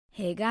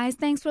Hey guys,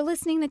 thanks for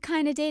listening to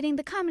Kinda Dating,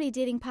 the comedy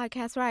dating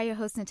podcast where I, your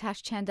host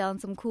Natasha Chandel, and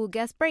some cool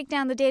guests break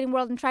down the dating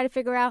world and try to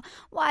figure out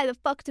why the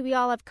fuck do we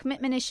all have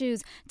commitment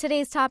issues.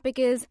 Today's topic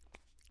is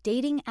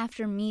dating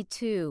after Me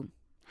Too.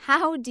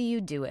 How do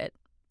you do it?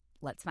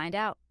 Let's find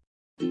out.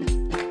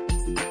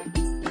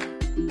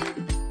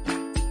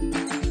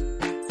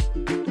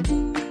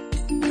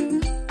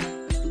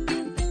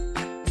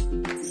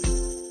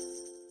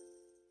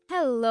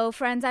 Hello,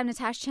 friends. I'm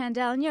Natasha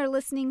Chandel, and you're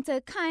listening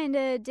to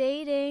Kinda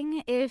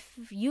Dating. If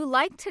you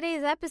liked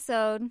today's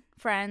episode,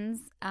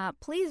 friends,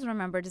 please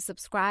remember to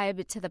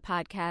subscribe to the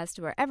podcast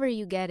wherever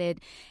you get it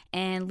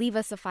and leave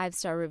us a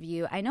 5-star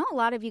review. I know a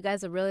lot of you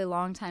guys are really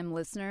long-time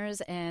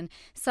listeners, and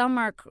some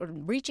are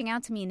reaching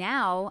out to me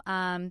now,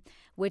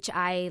 which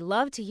I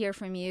love to hear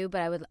from you,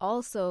 but I would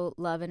also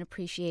love and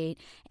appreciate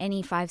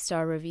any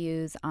 5-star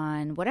reviews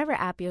on whatever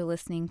app you're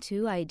listening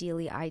to,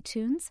 ideally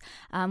iTunes.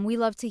 We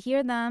love to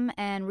hear them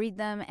and read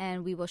them,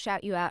 and we will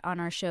shout you out on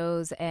our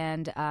shows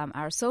and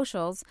our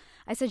socials.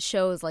 I said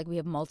shows like we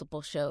have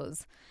multiple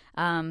shows.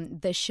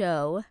 The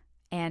show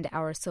and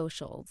our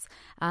socials.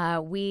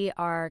 We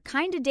are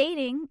Kinda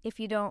Dating, if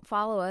you don't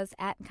follow us,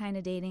 at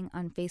Kinda Dating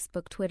on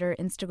Facebook, Twitter,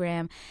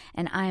 Instagram,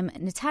 and I'm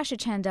Natasha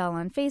Chandel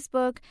on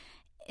Facebook,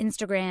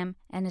 Instagram,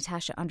 and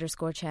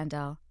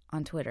Natasha_Chandel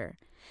on Twitter.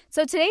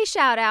 So today's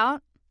shout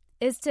out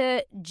is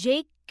to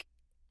Jake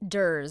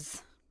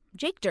Durs,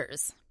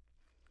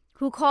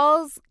 who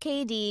calls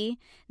KD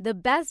the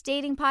best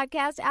dating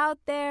podcast out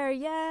there.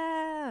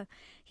 Yeah.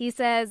 He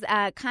says,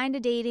 Kinda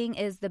Dating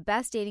is the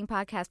best dating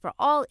podcast for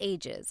all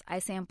ages. I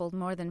sampled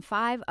more than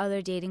 5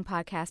 other dating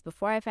podcasts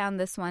before I found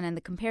this one, and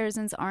the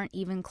comparisons aren't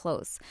even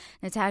close.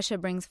 Natasha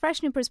brings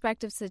fresh new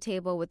perspectives to the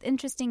table with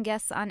interesting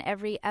guests on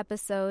every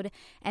episode,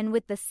 and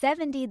with the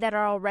 70 that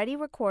are already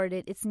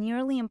recorded, it's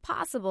nearly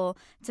impossible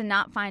to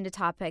not find a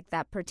topic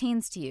that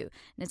pertains to you.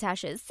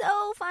 Natasha is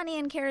so funny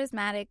and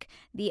charismatic.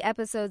 The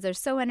episodes are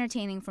so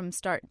entertaining from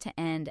start to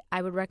end.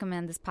 I would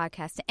recommend this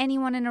podcast to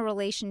anyone in a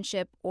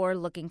relationship or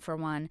looking for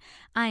one.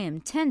 I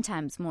am 10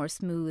 times more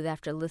smooth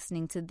after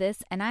listening to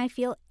this, and I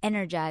feel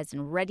energized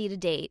and ready to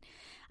date.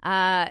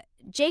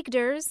 Jake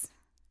Durs,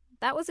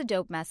 that was a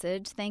dope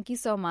message. Thank you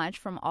so much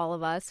from all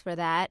of us for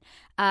that.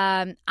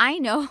 I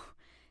know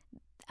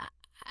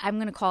I'm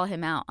going to call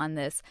him out on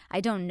this. I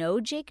don't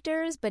know Jake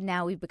Durs, but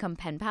now we've become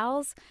pen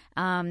pals.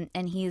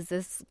 And he's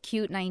this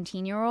cute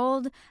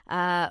 19-year-old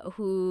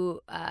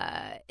who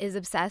is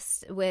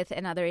obsessed with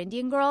another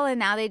Indian girl. And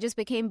now they just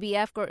became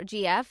BF or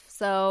GF.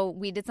 So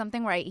we did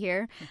something right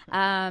here.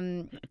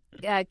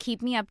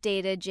 Keep me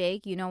updated,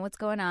 Jake. You know what's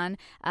going on.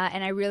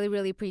 And I really,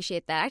 really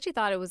appreciate that. I actually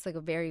thought it was like a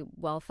very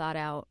well thought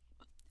out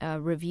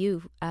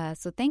review.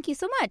 So thank you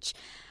so much.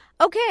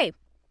 Okay.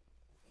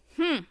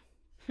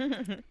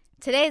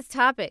 Today's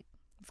topic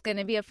is going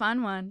to be a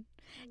fun one.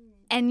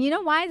 And you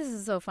know why this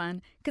is so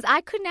fun? Because I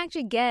couldn't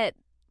actually get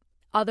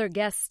other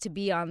guests to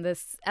be on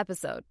this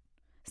episode.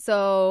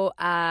 So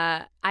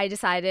I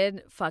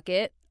decided, fuck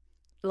it.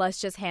 Let's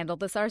just handle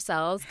this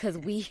ourselves because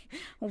we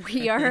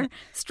are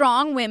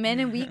strong women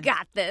and we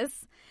got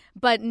this.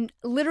 But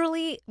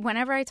literally,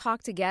 whenever I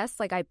talk to guests,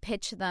 like I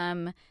pitch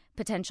them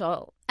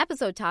potential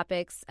episode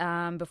topics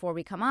before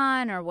we come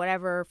on or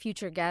whatever,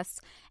 future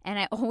guests. And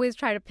I always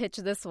try to pitch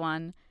this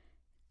one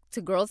to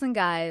girls and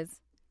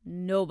guys.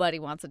 Nobody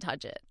wants to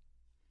touch it.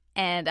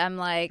 And I'm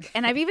like,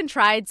 and I've even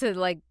tried to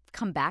like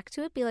come back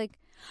to it, be like,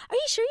 are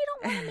you sure you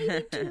don't want to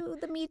maybe do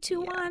the Me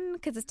Too one?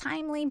 Because it's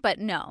timely, but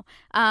no.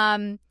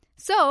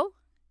 So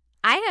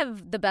I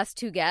have the best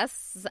 2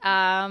 guests.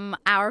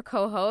 Our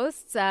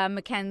co-hosts,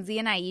 Mackenzie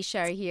and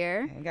Aisha are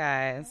here. Hey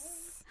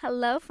guys.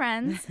 Hello,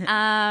 friends.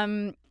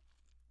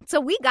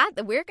 So we're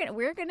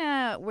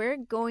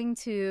going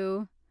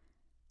to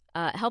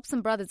help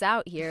some brothers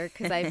out here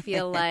because I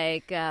feel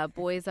like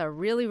boys are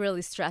really,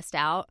 really stressed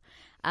out.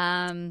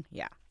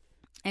 Yeah.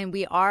 And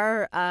we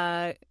are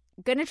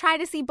going to try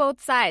to see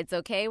both sides,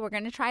 okay? We're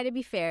going to try to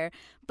be fair.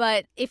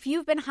 But if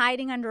you've been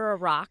hiding under a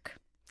rock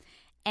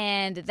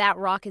and that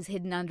rock is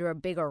hidden under a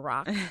bigger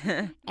rock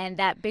and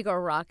that bigger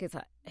rock is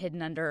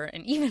hidden under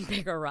an even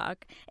bigger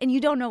rock and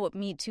you don't know what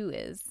Me Too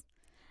is,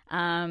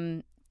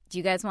 do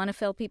you guys want to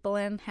fill people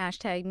in?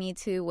 Hashtag Me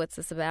Too. What's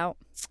this about?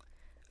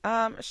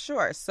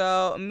 Sure.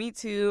 So Me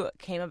Too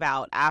came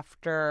about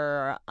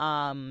after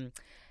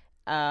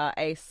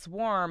a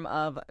swarm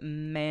of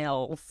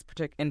males,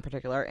 in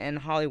particular in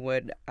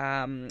Hollywood,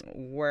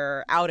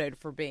 were outed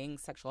for being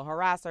sexual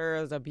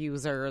harassers,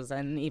 abusers,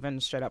 and even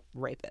straight up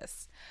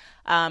rapists.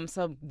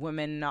 So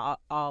women all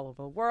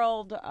over the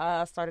world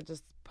started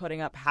just putting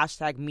up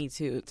hashtag Me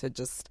Too to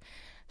just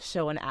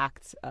show an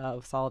act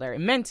of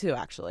solidarity. Men too,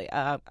 actually.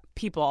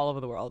 People all over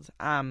the world.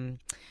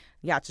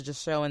 To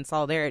just show in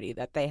solidarity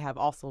that they have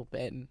also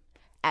been,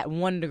 at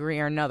one degree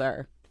or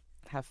another,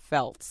 have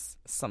felt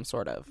some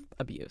sort of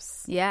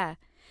abuse. Yeah.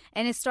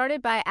 And it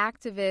started by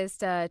activist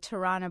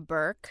Tarana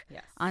Burke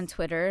on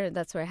Twitter.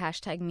 That's where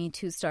hashtag Me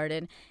Too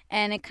started.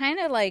 And it kind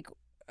of like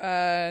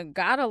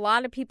got a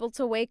lot of people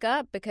to wake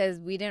up because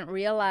we didn't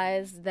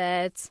realize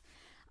that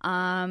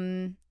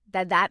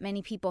that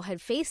many people had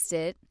faced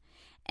it.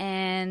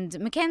 And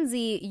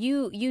Mackenzie,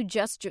 you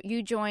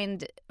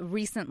joined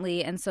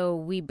recently, and so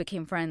we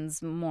became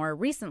friends more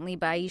recently.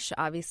 But Aisha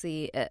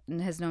obviously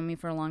has known me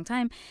for a long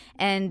time.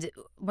 And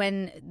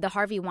when the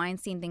Harvey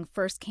Weinstein thing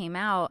first came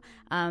out,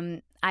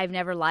 I've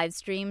never live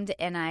streamed,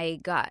 and I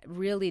got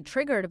really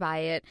triggered by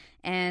it.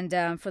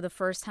 And for the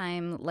first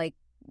time, like,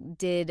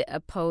 did a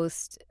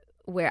post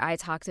where I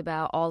talked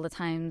about all the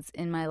times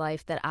in my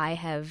life that I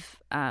have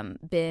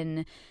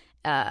been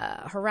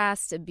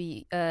harassed,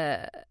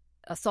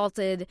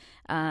 assaulted,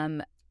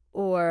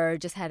 or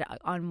just had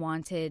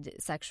unwanted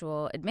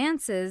sexual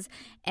advances.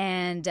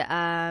 And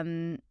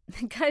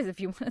guys, if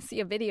you want to see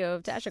a video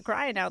of Tasha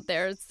crying out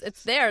there,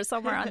 it's there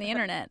somewhere on the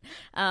internet,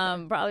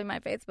 probably my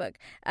Facebook.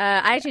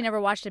 I actually never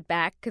watched it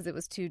back because it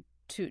was too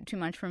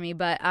much for me,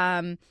 but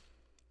I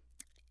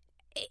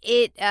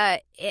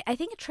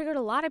think it triggered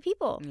a lot of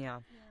people. Yeah.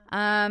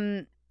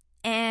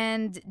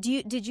 And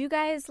did you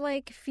guys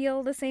like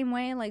feel the same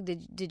way? Like,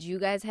 did you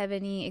guys have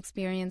any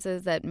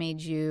experiences that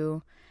made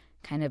you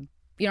kind of,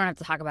 you don't have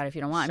to talk about it if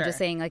you don't want. Sure. I'm just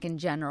saying, like, in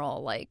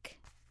general, like,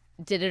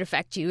 did it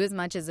affect you as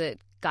much as it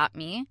got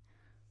me?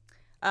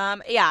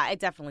 Yeah, it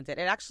definitely did.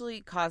 It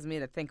actually caused me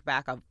to think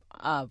back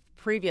of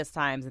previous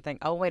times and think,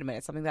 oh, wait a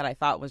minute, something that I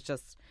thought was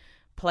just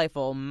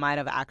playful might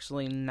have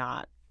actually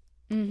not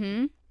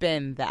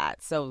been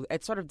that. So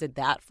it sort of did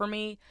that for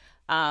me,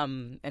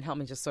 and helped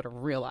me just sort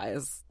of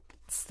realize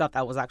stuff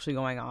that was actually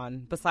going on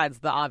besides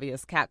the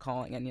obvious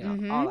catcalling and, you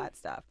know, all that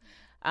stuff.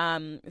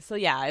 So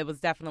yeah, it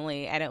was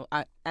definitely, and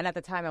at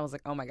the time I was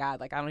like, oh my God,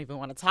 like, I don't even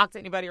want to talk to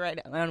anybody right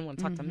now. I don't want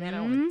to talk to men. I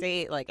don't want to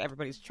date. Like,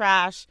 everybody's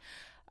trash.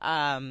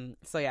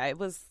 So yeah, it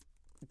was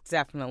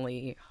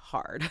definitely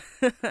hard.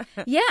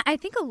 Yeah, I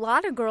think a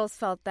lot of girls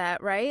felt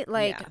that, right?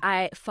 Like,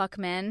 Yeah. fuck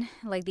men,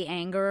 like the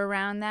anger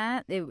around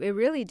that. It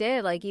really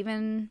did. Like,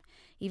 even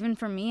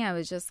for me, I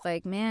was just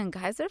like, man,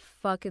 guys are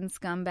fucking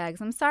scumbags.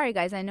 I'm sorry,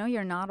 guys. I know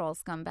you're not all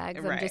scumbags.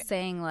 I'm Right. just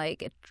saying,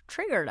 like, it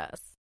triggered us.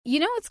 You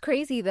know what's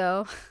crazy,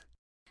 though?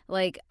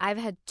 Like, I've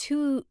had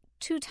two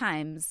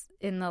times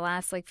in the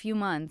last, like, few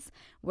months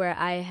where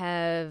I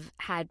have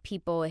had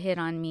people hit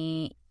on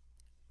me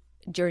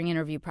during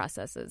interview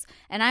processes.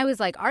 And I was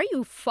like, are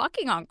you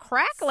fucking on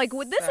crack? Like,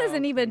 this So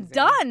isn't even crazy.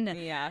 done.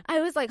 Yeah.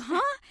 I was like,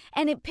 huh?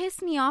 And it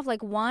pissed me off.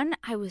 Like, one,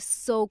 I was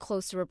so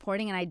close to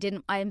reporting,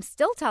 and I'm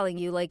still telling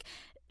you, like,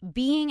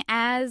 being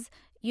as,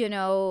 you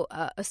know,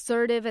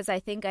 assertive as I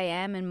think I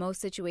am in most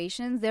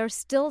situations, there are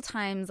still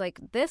times like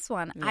this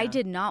one, I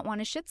did not want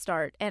to shit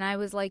start. And I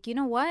was like, you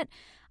know what?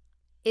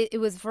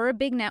 It was for a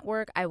big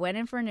network. I went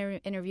in for an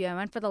interview. I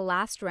went for the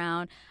last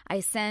round.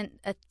 I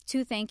sent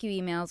 2 thank you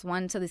emails,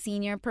 one to the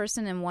senior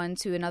person and one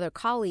to another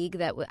colleague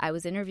that I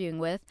was interviewing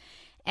with.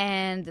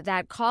 And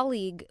that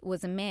colleague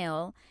was a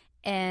male.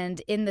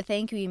 And in the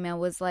thank you email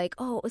was like,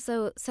 oh,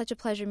 so such a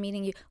pleasure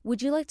meeting you.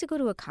 Would you like to go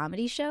to a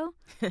comedy show?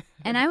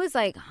 And I was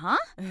like, huh?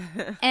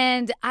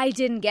 And I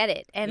didn't get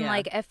it. And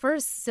like, at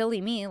first, silly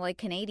me, like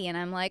Canadian,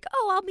 I'm like,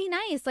 oh, I'll be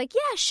nice. Like,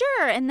 yeah,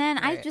 sure. And then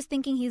I was just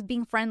thinking he's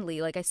being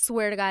friendly. Like, I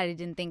swear to God, I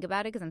didn't think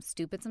about it because I'm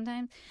stupid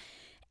sometimes.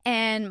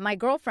 And my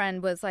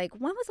girlfriend was like,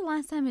 when was the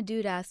last time a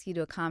dude asked you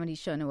to a comedy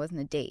show and it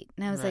wasn't a date?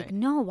 And I was like,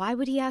 no, why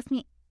would he ask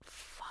me?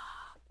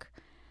 Fuck.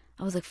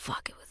 I was like,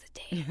 fuck, it was a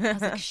date. I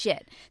was like,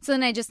 shit. So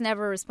then I just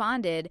never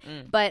responded.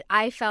 But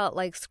I felt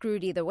like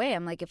screwed either way.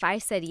 I'm like, if I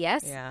said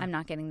yes, I'm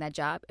not getting that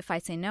job. If I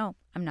say no,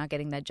 I'm not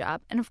getting that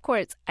job. And of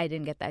course, I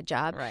didn't get that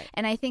job. Right.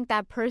 And I think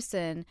that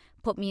person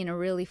put me in a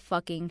really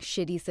fucking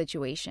shitty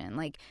situation.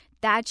 Like,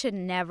 that should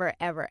never,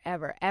 ever,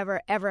 ever,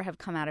 ever, ever have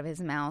come out of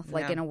his mouth,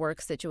 like in a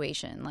work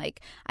situation.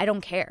 Like, I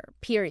don't care,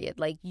 period.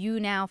 Like, you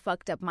now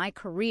fucked up my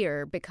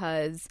career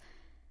because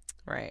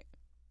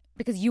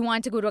you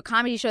wanted to go to a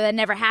comedy show that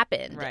never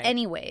happened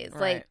anyways.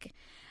 Like,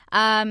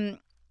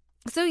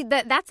 so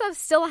that stuff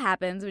still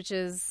happens, which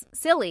is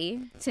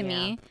silly to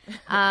me.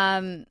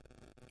 And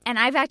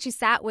I've actually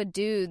sat with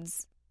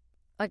dudes,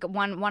 like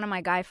one of my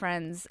guy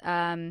friends,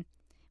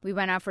 we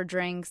went out for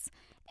drinks,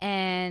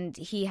 and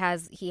he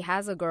has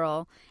a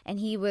girl, and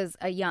he was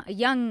a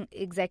young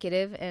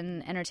executive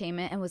in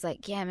entertainment, and was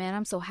like, yeah, man,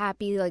 I'm so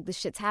happy, like, this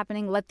shit's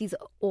happening. Let these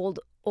old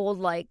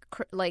like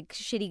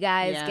shitty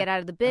guys get out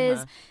of the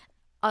biz.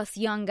 Us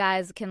young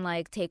guys can,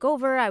 like, take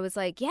over. I was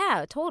like,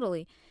 yeah,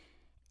 totally.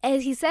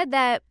 As he said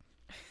that,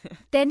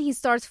 then he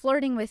starts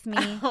flirting with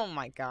me. Oh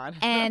my God.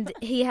 And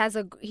he has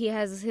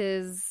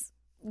his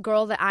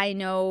girl that I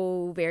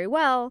know very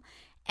well,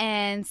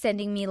 and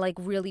sending me, like,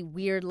 really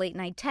weird late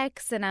night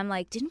texts, and I'm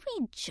like, didn't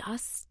we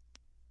just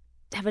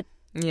have a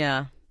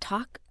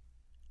talk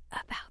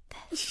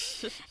about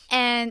this?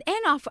 and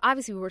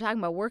obviously we were talking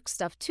about work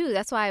stuff too.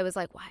 That's why I was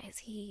like, why is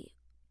he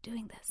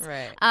doing this?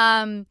 Right.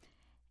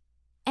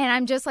 And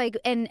I'm just like,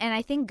 and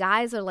I think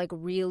guys are, like,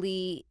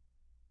 really,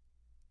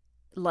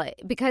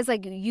 like, because,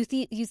 like, you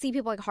see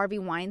people like Harvey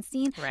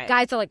Weinstein. Right.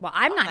 Guys are like, well,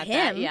 I'm not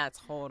him. Yeah,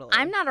 totally.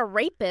 I'm not a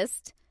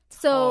rapist,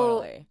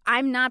 so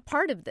I'm not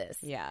part of this.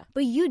 Yeah.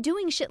 But you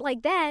doing shit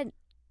like that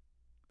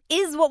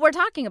is what we're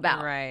talking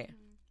about. Right.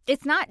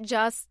 It's not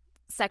just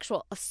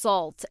sexual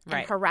assault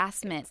and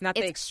harassment. It's not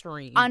the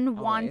extreme.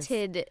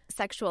 Unwanted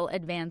sexual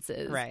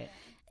advances. Right.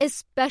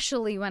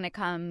 Especially when it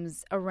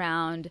comes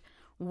around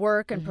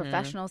work and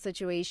professional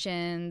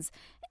situations.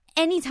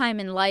 Anytime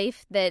in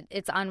life that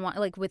it's unwanted,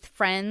 like with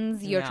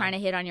friends, you're trying to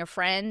hit on your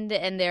friend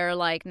and they're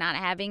like not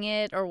having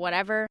it or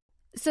whatever.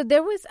 So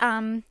there was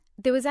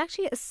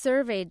actually a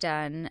survey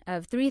done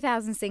of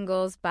 3,000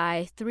 singles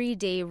by 3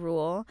 Day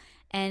Rule,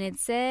 and it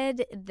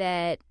said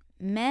that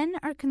men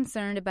are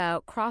concerned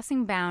about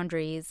crossing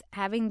boundaries,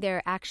 having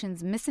their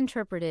actions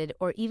misinterpreted,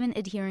 or even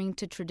adhering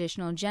to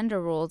traditional gender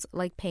roles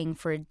like paying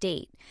for a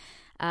date.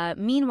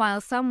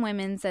 Meanwhile, some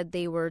women said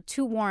they were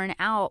too worn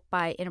out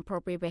by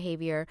inappropriate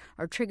behavior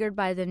or triggered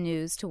by the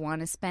news to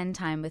want to spend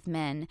time with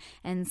men,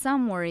 and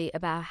some worry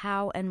about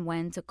how and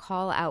when to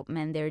call out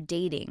men they're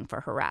dating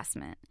for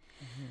harassment.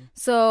 Mm-hmm.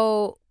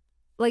 So,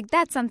 like,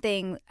 that's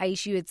something,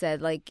 Aisha, you had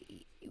said, like,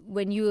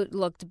 when you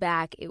looked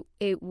back,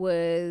 it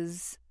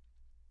was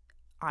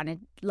on it,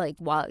 like,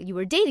 while you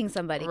were dating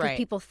somebody, because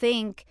people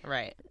think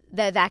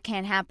that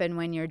can't happen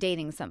when you're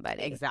dating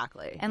somebody.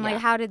 Exactly. And, like,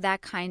 how did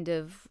that kind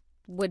of...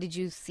 What did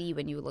you see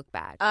when you look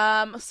back?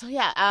 It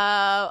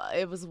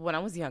was when I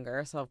was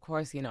younger. So, of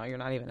course, you know, you're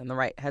not even in the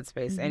right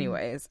headspace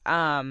anyways.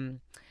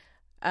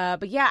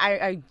 But yeah,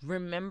 I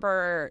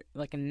remember,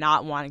 like,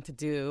 not wanting to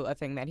do a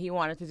thing that he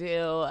wanted to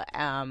do.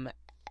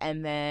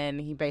 And then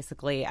he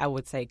basically, I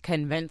would say,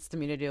 convinced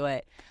me to do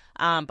it.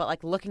 But,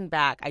 like, looking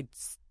back, I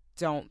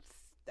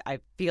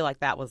feel like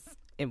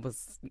it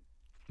was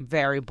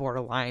very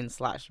borderline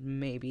 /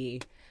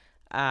 maybe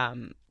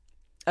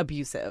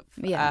abusive.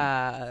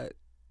 Yeah.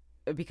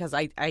 Because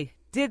I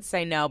did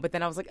say no, but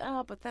then I was like,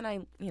 but then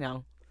I,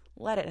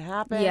 let it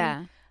happen.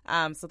 Yeah.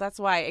 So that's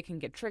why it can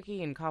get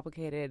tricky and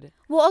complicated.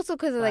 Well, also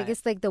because, like,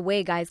 it's, like, the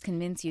way guys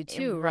convince you,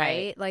 too,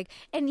 right? Like,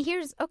 and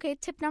here's,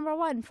 tip number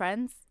 1,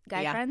 friends,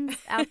 friends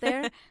out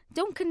there,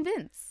 don't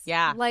convince.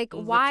 Yeah. Like,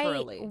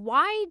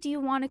 why do you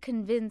want to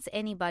convince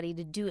anybody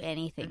to do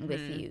anything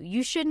with you?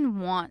 You shouldn't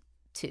want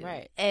to.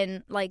 Right.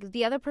 And, like,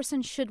 the other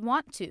person should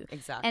want to.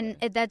 Exactly.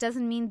 And that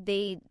doesn't mean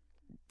they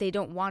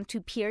don't want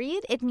to,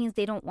 period. It means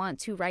they don't want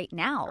to right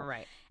now.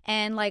 Right.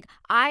 And, like,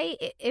 I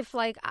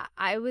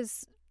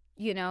was,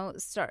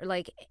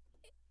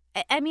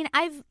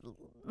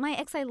 my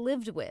ex I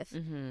lived with,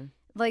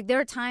 like, there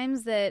are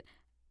times that,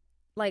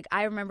 like,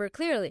 I remember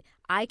clearly,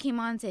 I came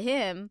on to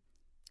him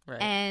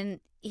and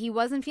he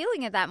wasn't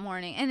feeling it that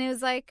morning. And it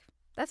was like,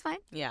 that's fine.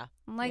 Yeah.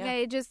 Like,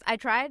 I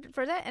tried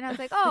for that, and I was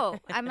like,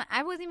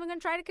 I wasn't even going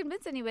to try to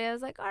convince anybody. I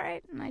was like, all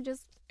right. And I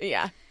just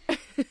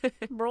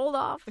rolled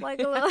off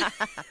like a little.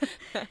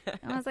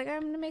 And I was like,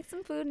 I'm going to make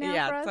some food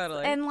now for us.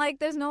 Totally. And, like,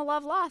 there's no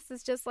love lost.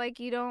 It's just, like,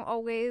 you don't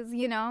always,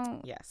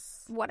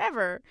 yes,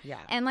 whatever. Yeah.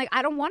 And, like,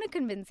 I don't want to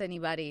convince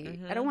anybody.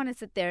 I don't want to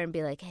sit there and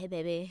be like, hey,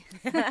 baby.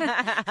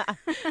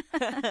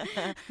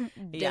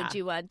 Don't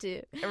you want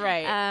to?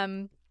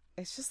 Right.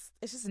 It's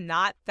just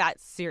not that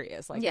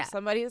serious. Like, if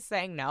somebody is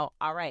saying no,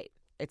 all right,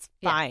 it's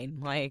fine.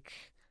 Like,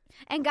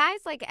 and guys,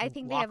 like, I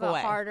think they have away.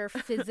 a harder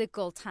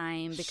physical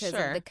time because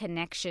of the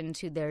connection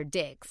to their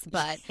dicks.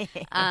 But,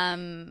 at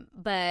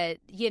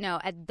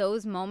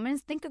those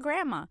moments, think of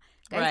grandma.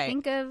 Guys,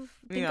 think of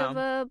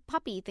a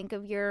puppy. Think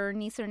of your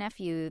niece or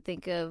nephew.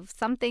 Think of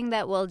something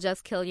that will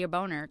just kill your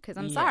boner. Because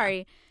I'm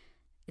sorry,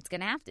 it's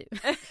gonna have to.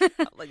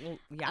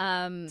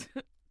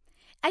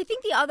 I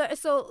think the other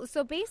so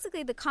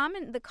basically the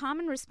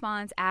common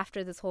response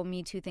after this whole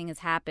Me Too thing has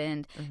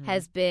happened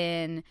has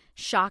been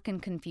shock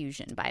and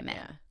confusion by men.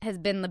 Yeah. Has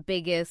been the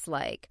biggest,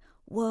 like,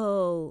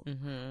 whoa,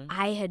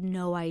 I had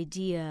no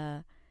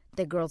idea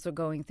that girls were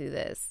going through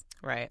this.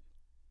 Right.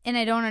 And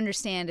I don't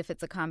understand if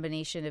it's a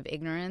combination of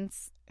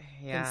ignorance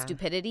and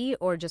stupidity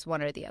or just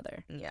one or the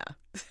other. Yeah.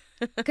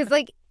 Because,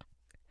 like,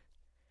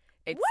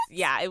 it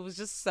was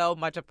just so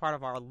much a part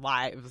of our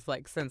lives,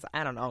 like, since,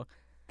 I don't know,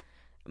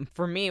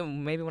 for me,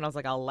 maybe when I was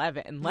like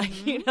 11, like,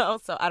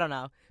 so I don't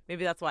know.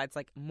 Maybe that's why it's,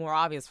 like, more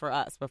obvious for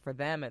us, but for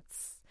them,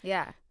 it's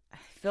I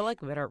feel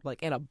like they're,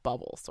 like, in a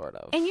bubble, sort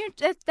of. And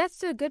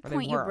that's a good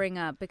point you bring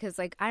up, because,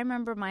 like, I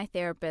remember my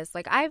therapist,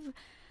 like,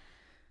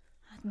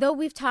 though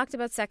we've talked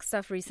about sex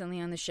stuff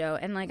recently on the show,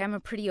 and, like, I'm a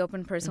pretty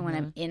open person when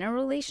I'm in a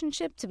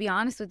relationship. To be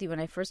honest with you, when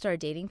I first started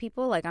dating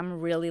people, like,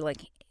 I'm really,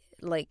 like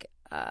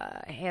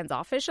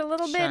hands-offish a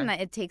little bit, and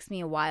it takes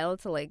me a while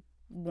to, like,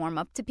 warm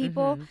up to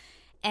people.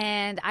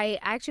 And I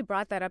actually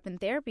brought that up in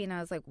therapy, and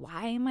I was like,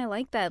 why am I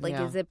like that? Like,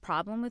 is it a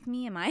problem with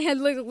me? Am I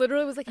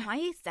literally was like, am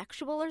I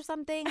asexual or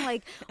something?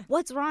 Like,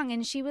 what's wrong?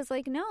 And she was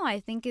like, no, I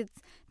think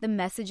it's the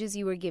messages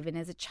you were given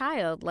as a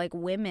child. Like,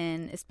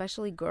 women,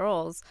 especially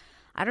girls,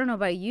 I don't know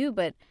about you,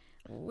 but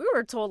we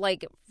were told,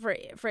 like,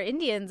 for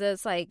Indians,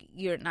 it's like,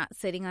 you're not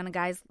sitting on a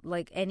guy's,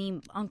 like, any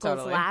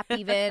uncle's lap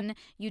even.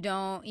 You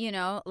don't,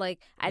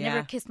 like, I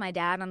never kissed my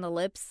dad on the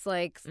lips,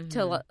 like,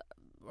 till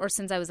or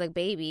since I was, like,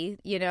 baby,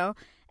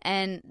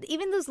 And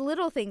even those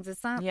little things,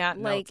 it's not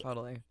like...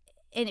 totally.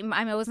 and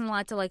I wasn't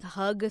allowed to like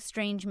hug a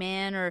strange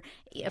man or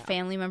a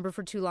family member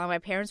for too long. My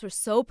parents were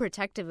so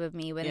protective of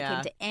me when it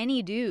came to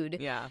any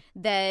dude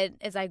that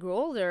as I grew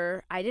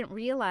older, I didn't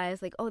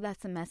realize like, oh,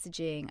 that's the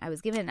messaging I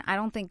was given. I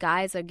don't think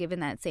guys are given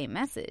that same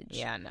message.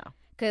 Yeah, no.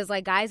 Because,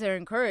 like, guys are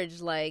encouraged,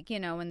 like, you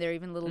know, when they're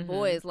even little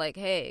boys, like,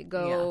 hey,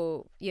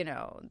 go, you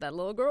know, that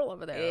little girl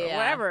over there or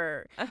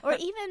whatever. Or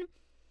even,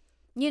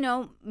 you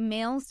know,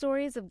 male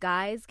stories of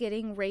guys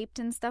getting raped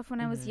and stuff when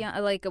I was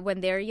young. Like,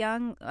 when they're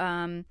young,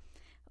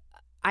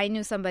 I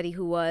knew somebody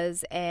who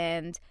was,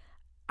 and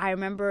I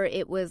remember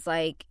it was,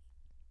 like,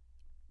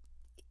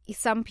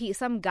 some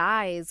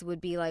guys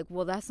would be like,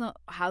 well, that's not,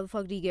 how the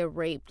fuck did he get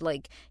raped?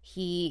 Like,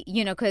 he,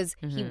 you know, because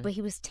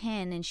he was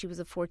 10 and she was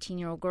a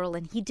 14-year-old girl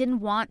and he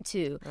didn't want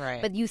to.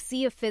 Right. But you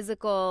see a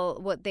physical,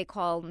 what they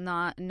call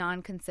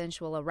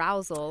non-consensual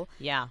arousal.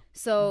 Yeah.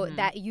 So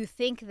that you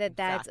think that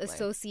that's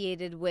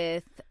associated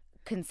with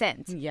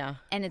consent. Yeah.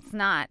 And it's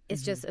not.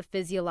 It's just a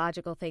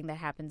physiological thing that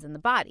happens in the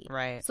body.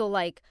 Right. So,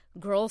 like,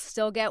 girls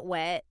still get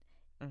wet.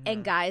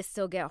 And guys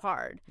still get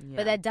hard. Yeah.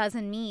 But that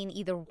doesn't mean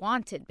either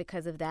wanted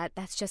because of that.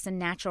 That's just a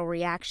natural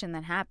reaction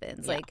that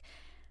happens. Yeah. Like,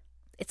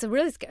 it's a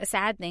really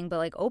sad thing, but,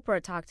 like,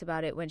 Oprah talked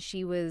about it when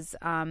she was,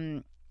 you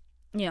know,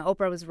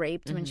 Oprah was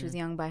raped when she was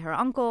young by her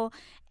uncle.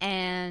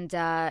 And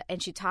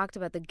she talked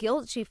about the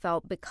guilt she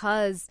felt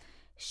because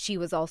she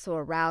was also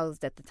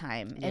aroused at the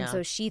time. And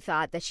so she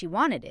thought that she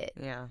wanted it.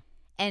 Yeah.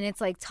 And it's,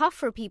 like, tough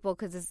for people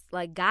because it's,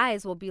 like,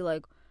 guys will be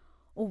like,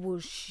 oh, well,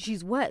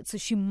 she's wet, so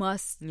she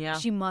must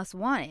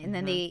want it. And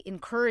then they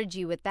encourage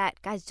you with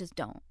that. Guys, just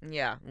don't.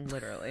 Yeah,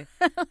 literally.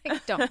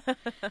 Like, don't. But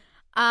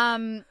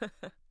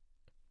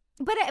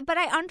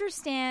I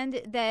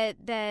understand that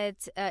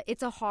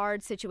it's a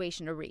hard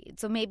situation to read.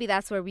 So maybe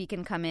that's where we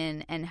can come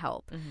in and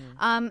help.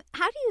 How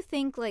do you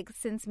think, like,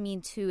 since Me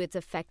Too, it's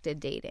affected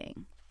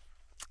dating?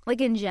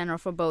 Like, in general,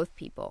 for both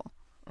people.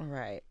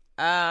 Right.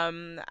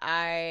 I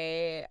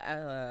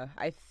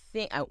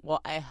think,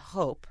 I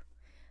hope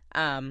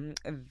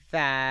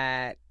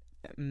that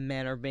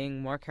men are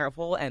being more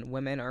careful and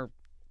women are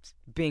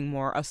being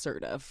more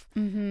assertive.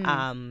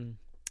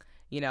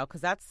 You know,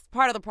 because that's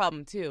part of the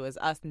problem too, is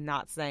us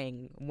not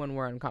saying when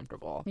we're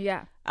uncomfortable.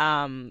 Yeah.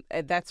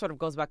 That sort of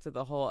goes back to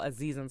the whole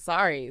Aziz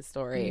Ansari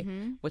story,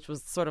 which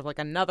was sort of like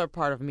another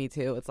part of Me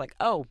Too. It's like,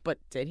 oh, but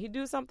did he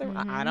do something?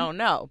 I don't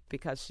know,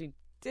 because she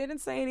didn't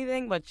say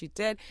anything, but she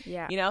did.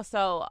 Yeah. You know,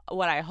 so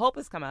what I hope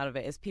has come out of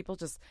it is people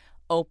just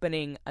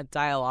opening a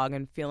dialogue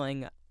and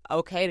feeling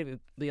okay to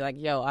be like,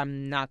 yo,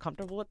 I'm not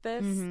comfortable with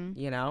this,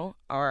 you know,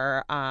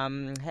 or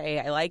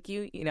hey, I like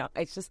you, you know.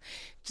 It's just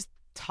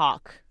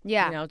talk.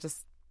 Yeah. You know,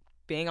 just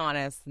being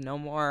honest, no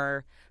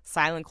more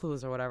silent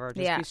clues or whatever.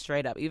 Just be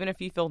straight up. Even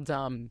if you feel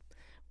dumb,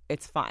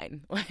 it's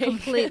fine. Like,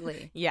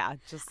 completely. Yeah.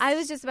 I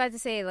was just about to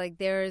say, like,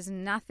 there is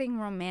nothing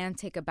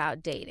romantic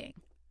about dating.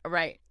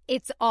 Right.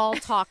 It's all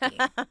talking.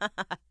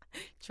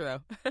 True.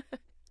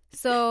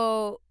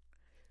 So,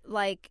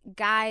 like,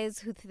 guys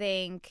who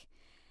think,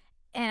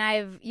 and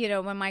I've, you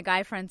know, when my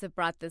guy friends have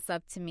brought this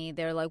up to me,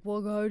 they're like,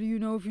 well, how do you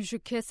know if you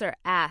should kiss her?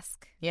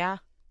 Ask. Yeah.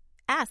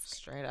 Ask.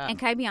 Straight up. And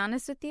can I be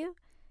honest with you?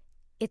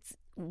 It's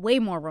way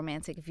more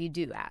romantic if you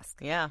do ask.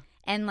 Yeah.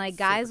 And, like,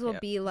 guys will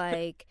be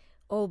like,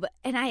 oh, but,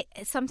 and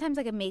sometimes,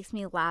 like, it makes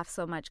me laugh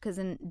so much because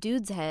in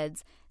dudes'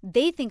 heads,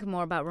 they think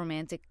more about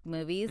romantic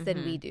movies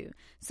than we do.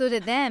 So to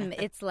them,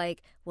 it's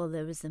like, well,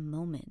 there was a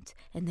moment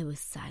and there was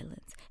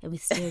silence and we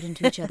stared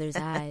into each other's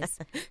eyes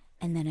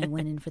and then I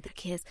went in for the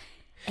kiss.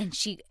 And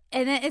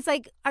then it's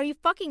like, are you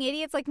fucking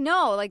idiots? Like,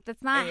 no, like,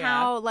 that's not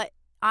how, like,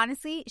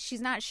 honestly,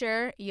 she's not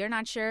sure. You're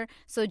not sure.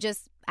 So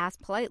just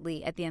ask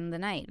politely at the end of the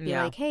night. Be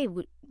like, hey,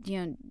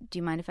 do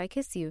you mind if I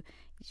kiss you?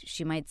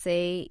 She might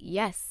say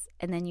yes.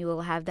 And then you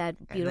will have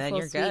that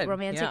beautiful, sweet,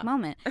 romantic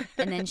moment.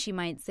 And then she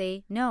might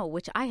say no,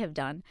 which I have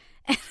done.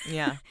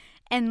 Yeah.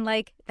 And,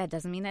 like, that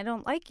doesn't mean I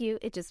don't like you.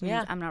 It just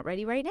means I'm not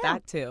ready right now.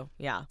 That too.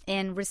 Yeah.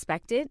 And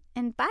respect it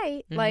and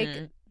bye.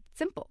 Like,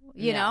 simple.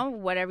 You know,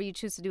 whatever you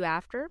choose to do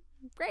after,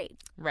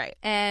 great. Right.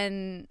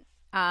 And,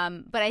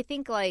 but I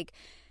think, like,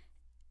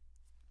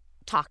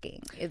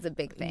 talking is a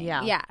big thing.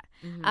 Yeah. Yeah.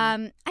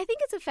 I think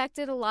it's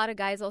affected a lot of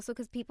guys also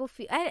because people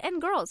feel,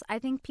 and girls, I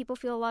think people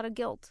feel a lot of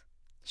guilt.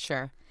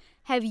 Sure.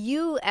 Have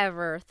you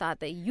ever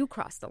thought that you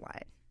crossed the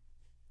line?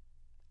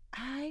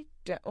 I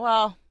don't.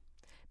 Well,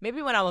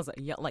 maybe when I was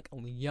like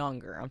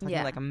younger. I'm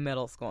talking like a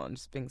middle school and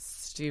just being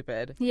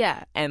stupid.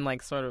 Yeah. And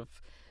like sort of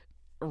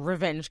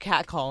revenge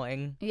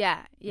catcalling. Yeah.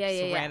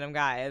 Random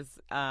guys.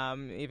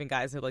 Even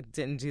guys who like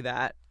didn't do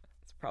that.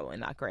 It's probably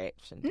not great.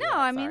 Shouldn't do that,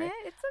 I mean it's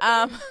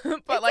okay.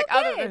 But it's like okay,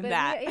 other than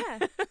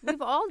that,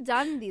 we've all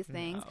done these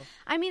things. No.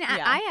 I mean,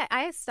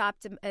 I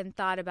stopped and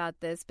thought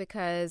about this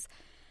because.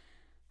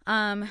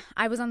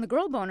 I was on the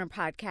Girl Boner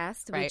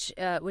podcast,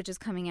 which is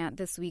coming out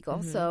this week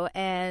also,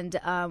 and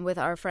with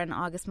our friend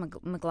August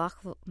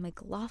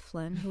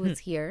McLaughlin, who is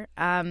here.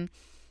 And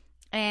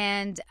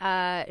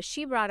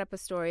she brought up a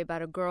story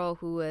about a girl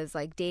who was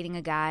like dating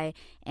a guy,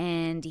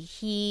 and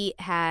he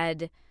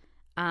had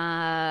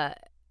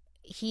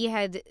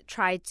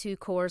tried to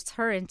coerce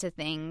her into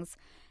things,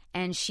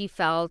 and she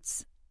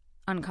felt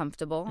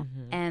uncomfortable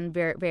and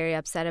very, very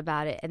upset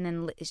about it. And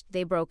then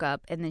they broke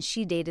up, and then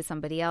she dated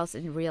somebody else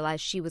and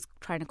realized she was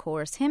trying to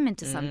coerce him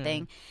into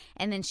something.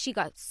 And then she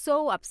got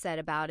so upset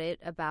about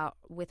it,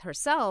 with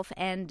herself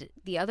and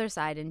the other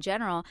side in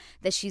general,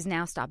 that she's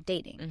now stopped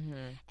dating.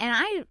 And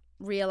I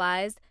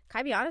realized,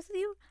 can I be honest with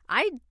you?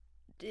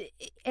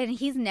 And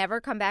he's never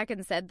come back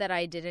and said that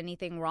I did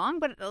anything wrong.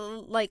 But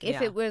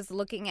if it was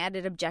looking at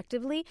it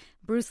objectively,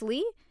 Bruce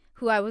Lee,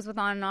 who I was with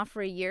on and off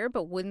for a year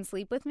but wouldn't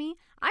sleep with me,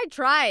 I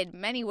tried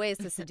many ways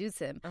to seduce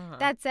him.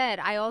 That said,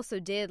 I also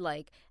did,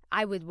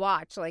 I would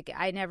watch.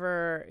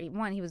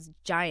 He was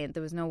giant.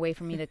 There was no way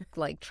for me to,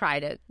 try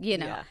to,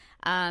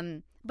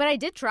 But I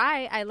did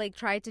try. I,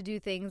 tried to do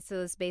things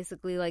to just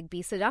basically,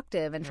 be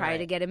seductive and try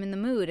to get him in the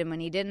mood. And when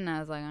he didn't,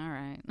 I was like, all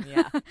right.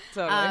 Yeah,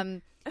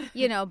 totally.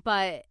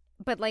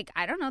 But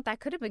I don't know. That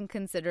could have been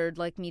considered,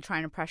 me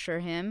trying to pressure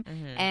him.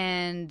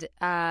 And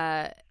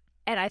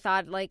I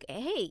thought,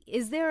 hey,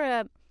 is there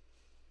a...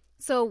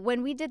 So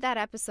when we did that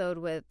episode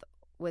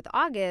with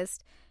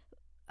August,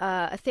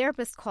 a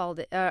therapist called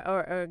it,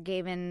 or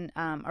gave in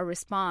a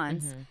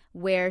response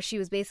where she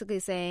was basically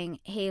saying,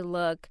 hey,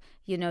 look,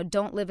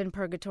 don't live in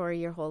purgatory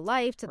your whole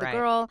life to the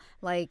girl.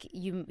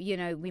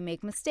 We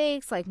make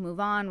mistakes, move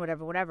on,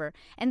 whatever.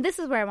 And this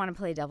is where I want to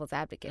play devil's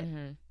advocate.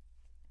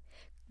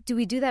 Do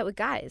we do that with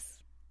guys?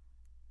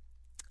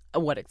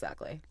 What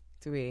exactly?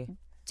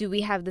 Do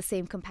we have the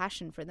same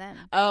compassion for them?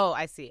 Oh,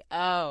 I see.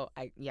 Oh,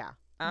 yeah.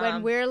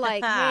 When we're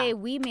hey,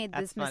 we made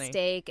this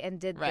mistake and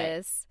did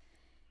this,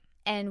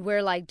 and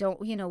we're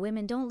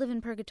women don't live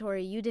in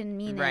purgatory. You didn't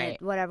mean it,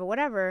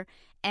 whatever.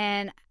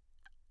 And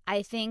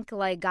I think,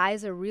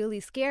 guys are really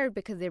scared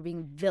because they're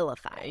being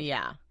vilified.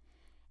 Yeah.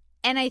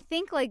 And I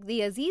think,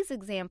 the Aziz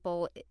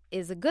example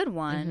is a good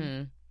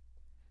one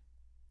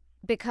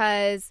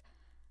because...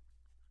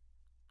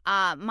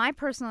 my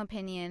personal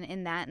opinion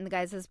in that, and the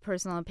guy's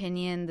personal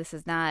opinion, this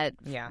is not,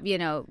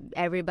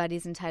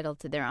 everybody's entitled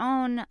to their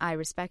own. I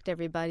respect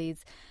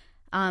everybody's.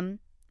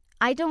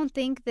 I don't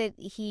think that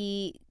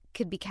he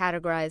could be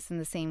categorized in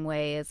the same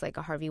way as a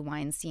Harvey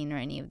Weinstein or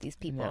any of these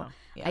people. No.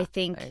 Yeah, I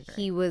think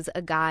he was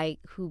a guy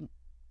who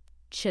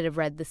should have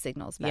read the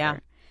signals better. Yeah.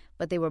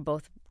 But they were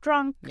both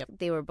drunk. Yep.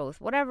 They were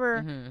both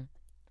whatever.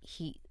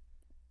 He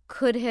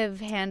could have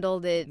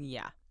handled it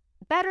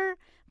better,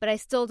 but I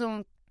still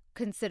don't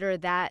consider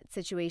that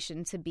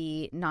situation to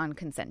be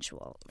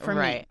non-consensual for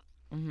me.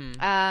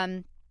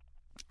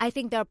 I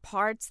think there are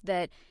parts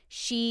that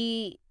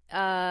she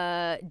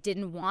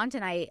didn't want,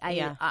 and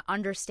I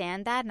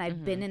understand that, and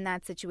I've been in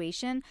that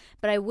situation,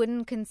 but I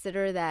wouldn't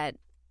consider that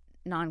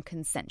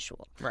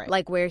non-consensual.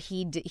 Right. Where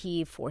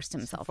he forced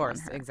himself on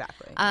her.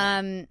 Exactly.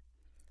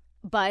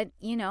 But,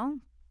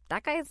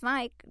 that guy's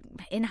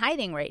in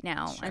hiding right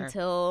now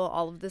until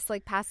all of this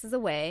passes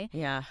away.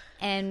 Yeah.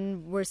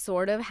 And we're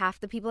sort of, half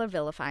the people are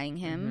vilifying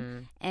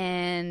him.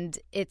 And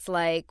it's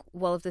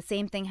well, if the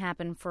same thing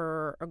happened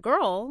for a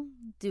girl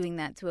doing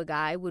that to a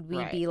guy, would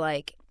we be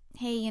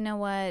hey, you know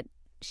what?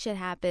 Shit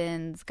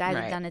happens. Guys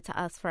have done it to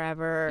us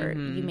forever.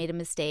 You made a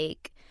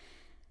mistake.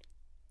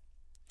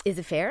 Is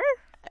it fair?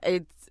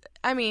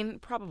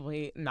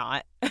 Probably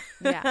not.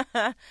 Yeah.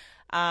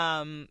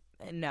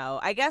 No,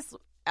 I guess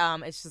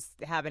it's just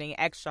happening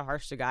extra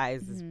harsh to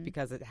guys is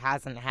because it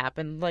hasn't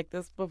happened like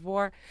this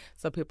before.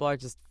 So people are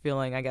just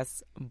feeling, I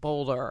guess,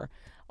 bolder.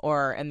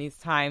 Or in these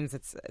times,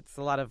 it's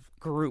a lot of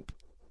group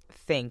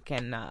think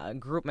and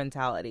group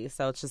mentality.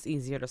 So it's just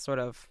easier to sort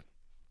of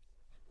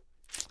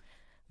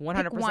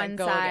 100%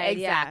 go side,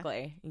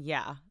 exactly.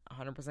 Yeah,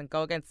 100%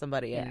 go against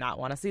somebody and not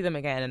want to see them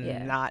again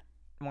and not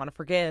want to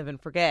forgive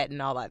and forget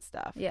and all that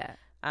stuff. Yeah.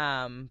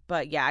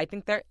 But yeah, I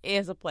think there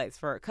is a place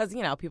for, because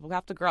people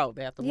have to grow,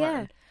 they have to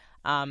learn.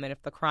 And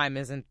if the crime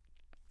isn't,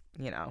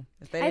 if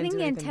they didn't I think do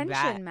the anything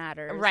intention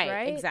matters,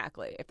 right?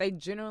 Exactly. If they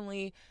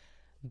genuinely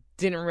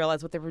didn't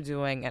realize what they were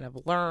doing and have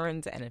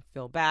learned and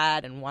feel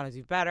bad and want to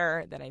do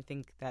better, then I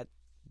think that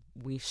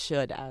we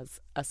should,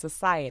 as a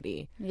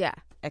society,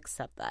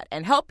 accept that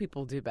and help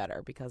people do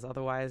better, because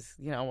otherwise,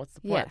 what's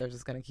the point? Yeah. They're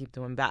just going to keep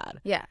doing bad.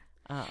 Yeah.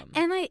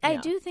 And I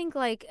do think,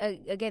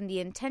 again, the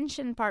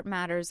intention part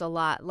matters a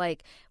lot.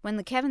 When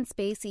the Kevin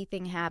Spacey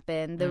thing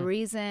happened, the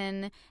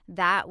reason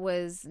that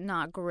was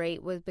not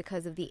great was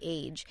because of the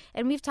age.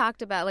 And we've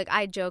talked about,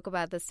 I joke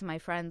about this to my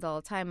friends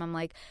all the time. I'm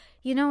like,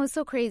 it's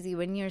so crazy.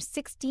 When you're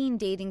 16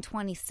 dating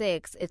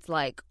 26, it's,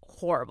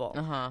 horrible.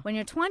 When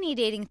you're 20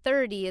 dating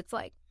 30, it's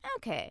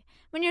okay.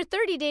 When you're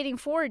 30 dating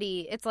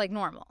 40, it's,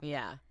 normal.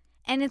 Yeah.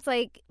 And it's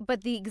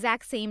but the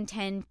exact same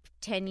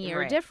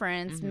 10-year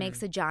difference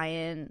makes a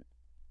giant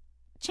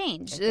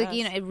change.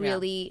 It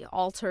really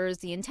alters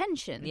the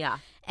intention. Yeah.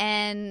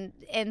 And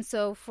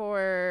so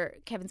for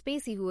Kevin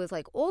Spacey, who was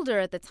older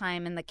at the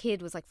time, and the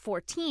kid was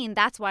 14,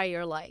 that's why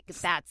you're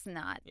that's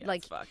not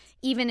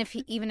even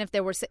if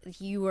there were,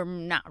 you were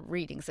not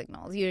reading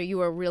signals. You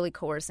were really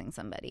coercing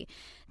somebody.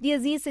 The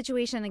Aziz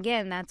situation,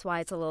 again, that's why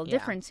it's a little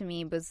different to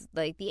me, was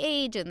the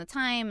age and the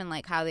time and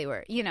how they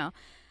were,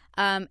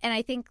 and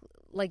I think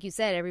like you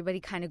said, everybody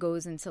kind of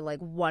goes into like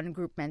one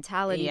group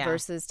mentality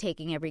versus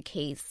taking every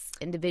case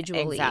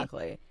individually.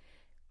 Exactly.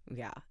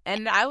 Yeah.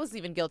 And I was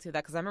even guilty of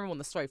that because I remember when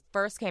the story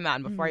first came out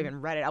and before I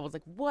even read it, I was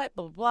like, what,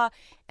 blah, blah, blah.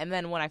 And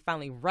then when I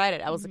finally read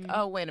it, I was like,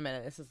 oh, wait a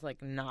minute. This is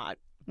like not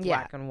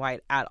black and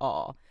white at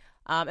all.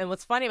 And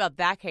what's funny about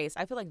that case,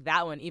 I feel like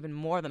that one, even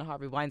more than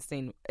Harvey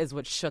Weinstein, is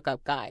what shook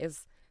up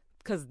guys.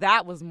 Because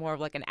that was more of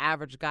like an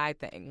average guy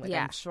thing. Like,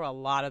 I'm sure a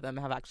lot of them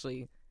have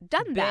actually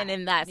been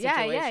in that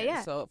situation.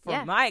 Yeah. So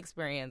from my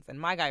experience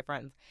and my guy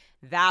friends,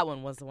 that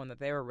one was the one that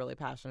they were really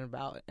passionate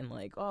about. And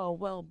like, oh,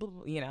 well, blah,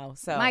 blah, you know.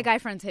 So my guy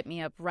friends hit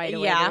me up right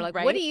away. They were like,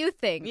 what do you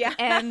think? Yeah.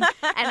 And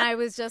I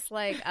was just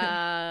like,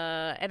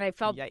 and I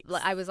felt,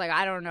 I was like,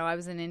 I don't know. I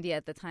was in India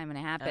at the time when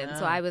it happened.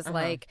 So I was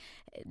like,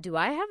 do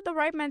I have the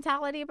right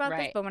mentality about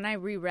this? But when I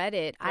reread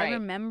it, I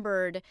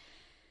remembered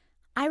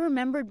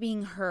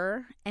being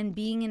her and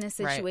being in a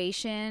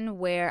situation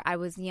where I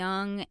was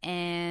young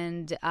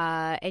and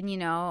you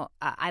know,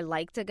 I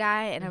liked a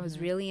guy and I was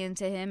really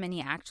into him and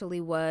he actually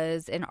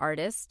was an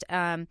artist.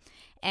 And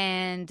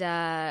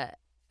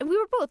we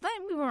were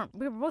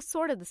both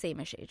sort of the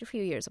same-ish age, a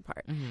few years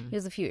apart. He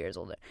was a few years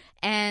older.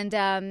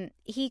 And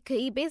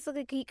he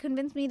basically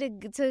convinced me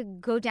to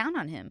go down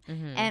on him.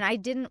 And I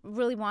didn't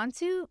really want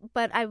to,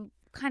 but I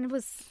kind of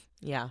was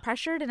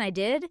pressured and I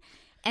did.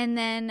 And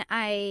then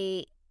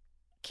I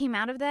came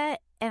out of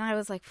that and I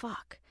was like,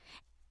 fuck.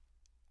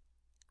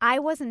 I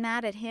wasn't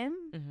mad at him.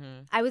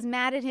 I was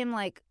mad at him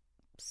like,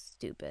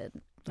 stupid.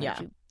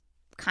 You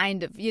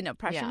kind of, you know,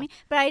 pressure me.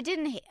 But I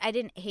didn't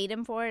hate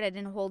him for it. I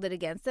didn't hold it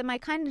against him. I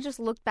kind of just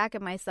looked back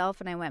at myself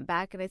and I went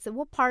back and I said,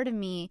 what part of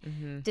me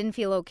didn't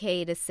feel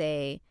okay to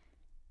say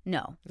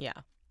no? Yeah.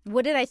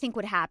 What did I think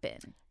would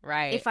happen?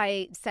 Right. If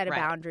I set a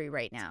boundary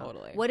right now.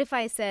 Totally. What if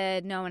I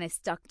said no and I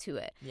stuck to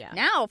it? Yeah.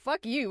 Now,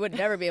 fuck you. Would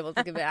never be able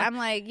to give it. I'm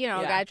like, you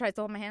know, a guy tries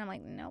to hold my hand. I'm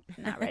like, nope,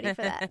 not ready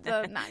for that.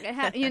 So not going to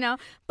happen, you know.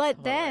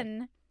 But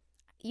then,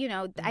 you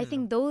know, I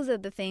think those are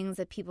the things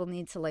that people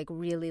need to like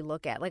really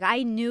look at. Like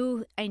I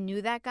knew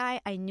that guy.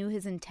 I knew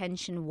his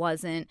intention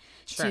wasn't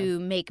to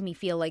make me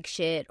feel like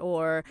shit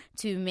or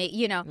to make,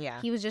 you know,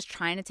 he was just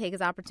trying to take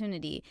his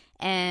opportunity.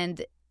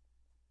 And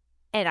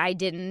I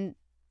didn't.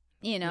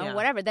 You know,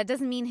 whatever. That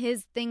doesn't mean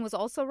his thing was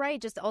also right.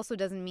 Just also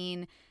doesn't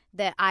mean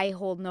that I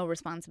hold no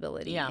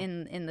responsibility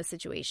in the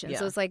situation. Yeah.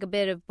 So it's like a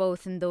bit of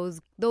both in those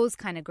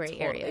kind of gray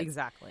areas.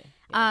 Exactly.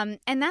 Yeah.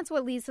 And that's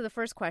what leads to the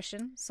first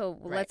question. So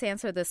let's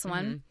answer this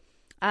one.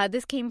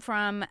 This came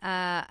from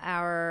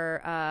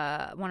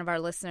our one of our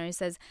listeners. He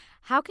says,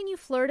 how can you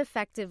flirt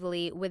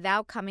effectively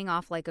without coming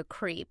off like a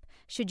creep?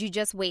 Should you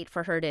just wait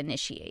for her to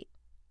initiate?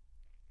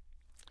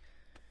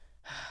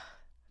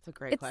 It's a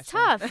great question.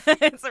 It's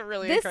tough. It's a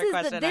really great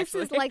question. This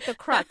is like the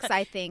crux,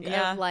 I think,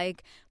 of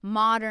like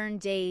modern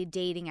day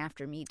dating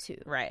after Me Too.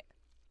 Right.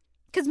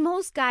 Because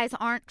most guys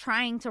aren't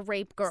trying to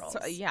rape girls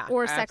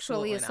or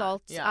sexually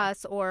assault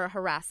us or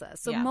harass us.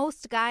 So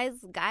most guys,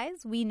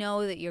 we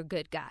know that you're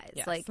good guys.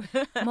 Yes. Like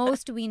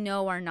most we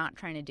know are not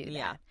trying to do that.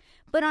 Yeah.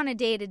 But on a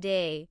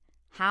day-to-day,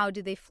 how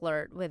do they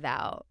flirt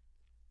without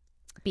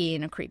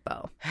being a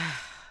creepo?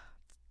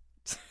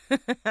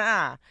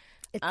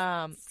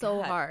 It's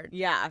so hard.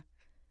 Yeah.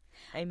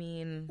 I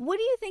mean, what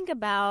do you think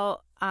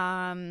about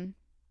I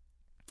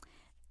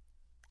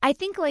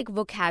think like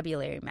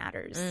vocabulary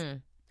matters.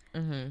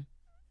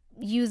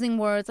 Using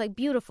words like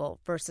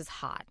beautiful versus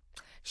hot.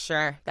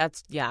 Sure.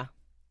 That's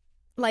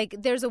like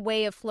there's a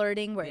way of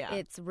flirting where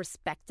it's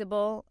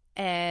respectable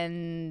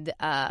and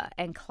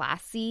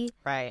classy.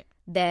 Right.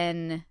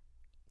 Than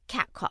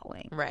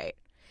catcalling. Right.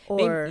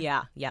 Or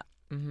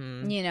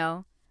you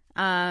know.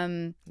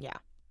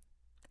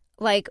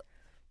 Like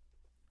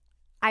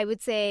I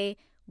would say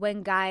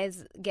when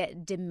guys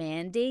get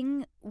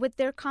demanding with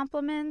their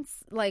compliments,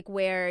 like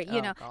where,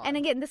 you know, God. And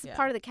again, this is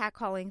part of the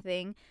catcalling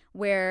thing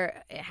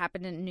where it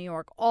happened in New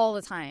York all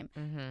the time.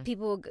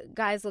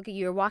 Guys look at you,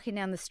 you're walking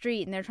down the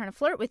street and they're trying to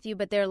flirt with you,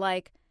 but they're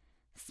like,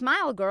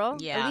 smile, girl.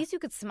 At least you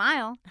could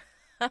smile.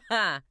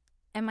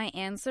 And my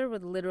answer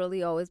would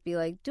literally always be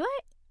like, do I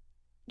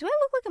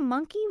look like a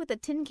monkey with a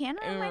tin can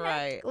around my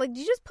neck? Like, did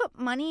you just put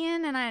money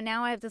in and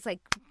now I have this like,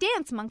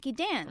 dance, monkey,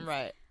 dance.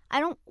 Right. I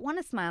don't want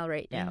to smile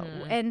right now.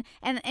 And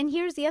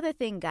here's the other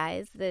thing,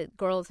 guys, that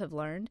girls have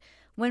learned.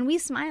 When we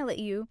smile at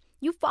you,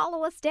 you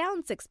follow us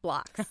down 6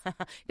 blocks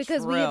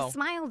because we have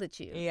smiled at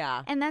you.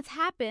 Yeah. And that's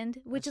happened,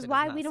 which is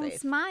why we don't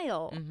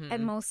smile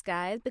at most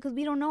guys, because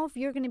we don't know if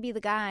you're going to be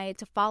the guy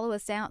to follow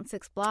us down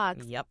 6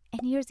 blocks. Yep.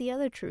 And here's the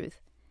other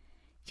truth.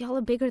 Y'all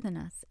are bigger than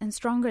us and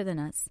stronger than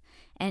us,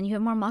 and you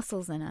have more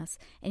muscles than us,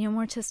 and you have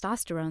more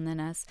testosterone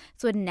than us.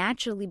 So it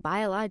naturally,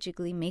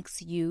 biologically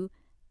makes you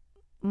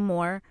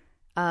more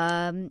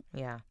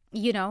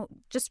you know,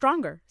 just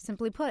stronger,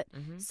 simply put.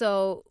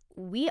 So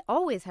we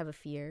always have a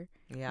fear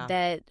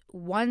that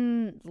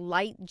one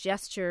light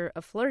gesture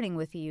of flirting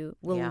with you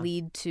will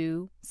lead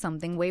to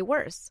something way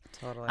worse.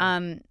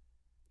 Totally.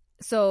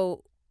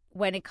 So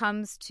when it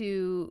comes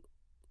to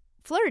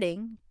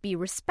flirting, be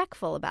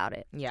respectful about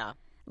it. Yeah.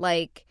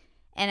 Like,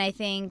 and I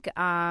think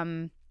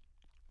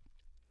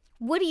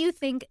What do you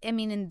think, I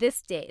mean, in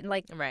this day,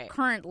 like Right.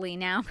 currently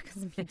now,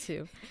 because me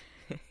too,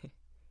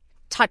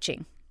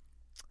 touching,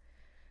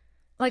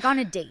 like on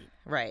a date.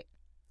 Right.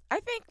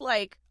 I think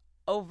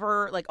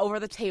over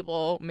the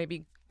table,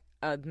 maybe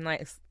a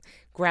nice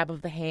grab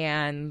of the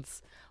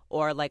hands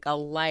or like a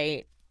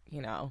light,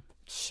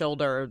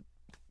 shoulder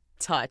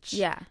touch.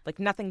 Yeah. Like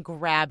nothing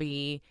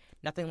grabby,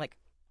 nothing like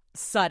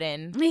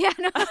sudden. Yeah,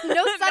 no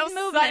sudden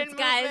movements, sudden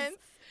guys. movements.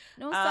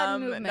 No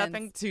sudden movements.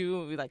 Nothing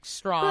too like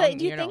strong. But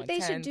do you think they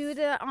should intense. do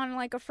that on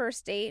like a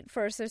first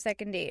or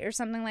second date or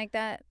something like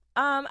that?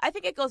 I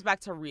think it goes back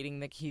to reading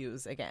the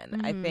cues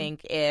again. I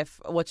think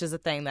which is a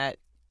thing that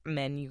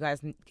men, you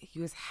guys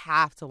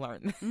have to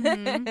learn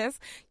this.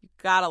 You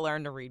gotta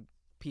learn to read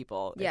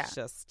people. Yeah. It's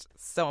just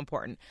so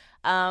important.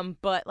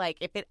 But like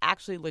if it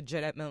actually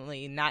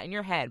legitimately, not in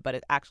your head, but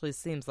it actually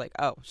seems like,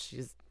 oh,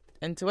 she's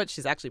into it,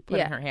 she's actually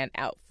putting her hand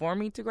out for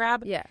me to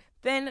grab,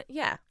 then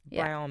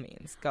by all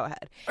means, go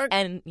ahead.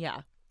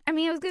 I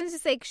mean, I was going to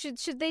say,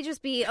 should they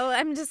just be? Oh,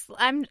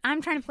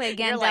 I'm trying to play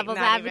again, You're, like, devil's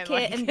not even,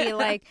 advocate, and be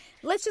like,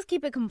 let's just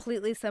keep it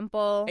completely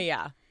simple.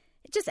 Yeah.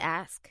 Just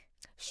ask.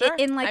 Sure.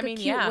 In like a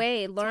cute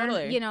way. Learn,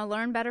 totally.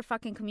 Learn better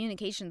fucking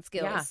communication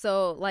skills. Yeah.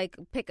 So like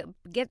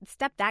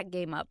step that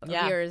game up of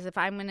Yeah. yours. If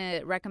I'm going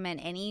to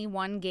recommend any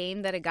one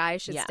game that a guy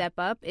should step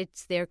up,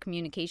 it's their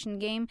communication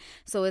game.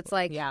 So it's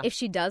like if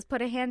she does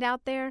put a hand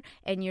out there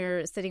and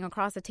you're sitting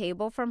across a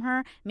table from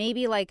her,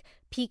 maybe like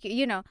peek,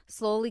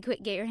 slowly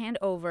get your hand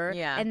over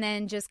and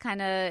then just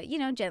kind of,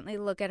 gently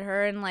look at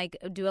her and like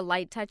do a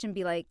light touch and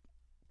be like,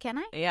 can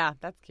I? Yeah,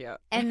 that's cute.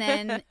 And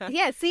then,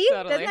 see?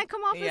 Totally. Doesn't that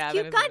come off Yeah, as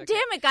cute? that is God really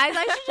damn it, guys.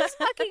 I should just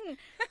fucking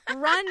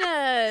run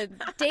a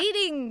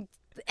dating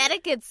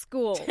etiquette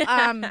school.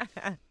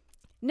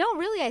 No,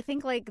 really, I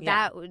think like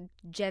that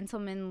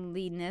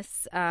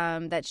gentlemanliness,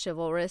 that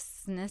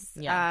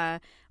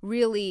chivalrousness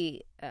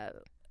really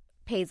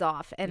pays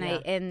off. And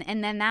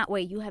and then that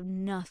way you have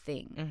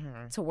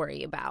nothing to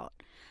worry about.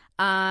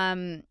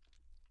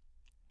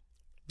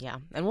 Yeah,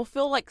 and we'll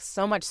feel like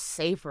so much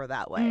safer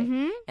that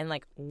way. And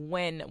like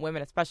when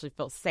women especially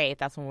feel safe,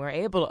 that's when we're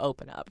able to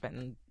open up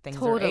and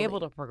things are able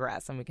to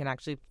progress and we can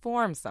actually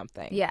form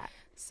something. Yeah.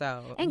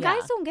 So and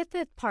guys don't get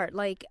that part.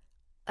 Like,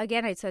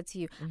 again, I said to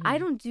you,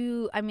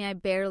 I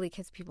barely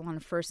kiss people on a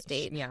first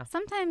date. Yeah.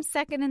 Sometimes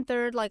second and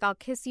third, like I'll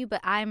kiss you,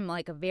 but I'm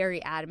like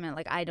very adamant.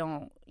 Like I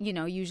don't,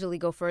 usually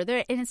go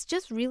further. And it's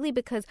just really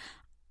because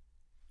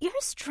you're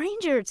a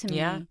stranger to me.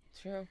 Yeah,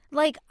 true.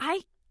 Like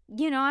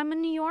I'm a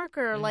New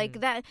Yorker, like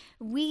that.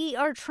 We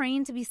are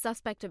trained to be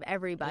suspect of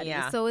everybody.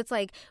 Yeah. So it's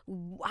like,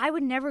 I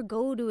would never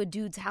go to a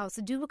dude's house.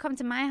 A dude would come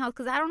to my house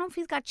because I don't know if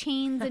he's got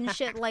chains and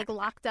shit like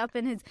locked up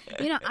in his,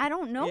 I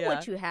don't know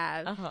what you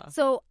have.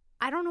 So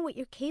I don't know what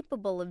you're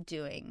capable of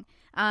doing.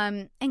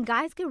 And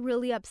guys get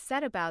really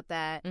upset about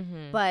that,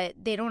 but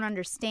they don't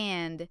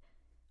understand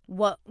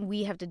what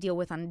we have to deal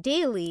with on a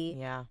daily.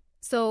 Yeah.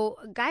 So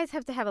guys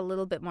have to have a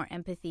little bit more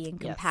empathy and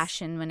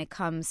compassion when it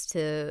comes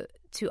to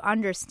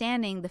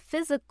understanding the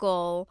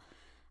physical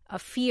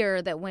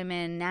fear that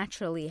women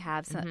naturally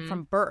have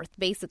from birth,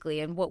 basically,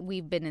 and what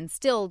we've been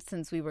instilled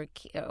since we were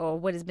or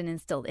what has been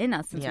instilled in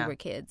us since we were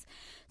kids.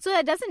 So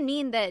that doesn't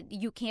mean that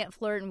you can't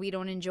flirt and we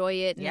don't enjoy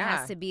it and it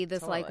has to be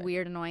this like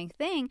weird, annoying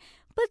thing.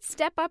 But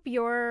step up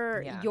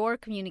your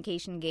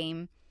communication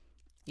game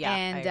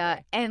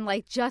and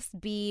like just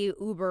be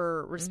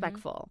uber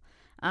respectful.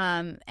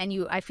 And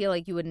I feel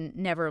like you would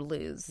never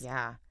lose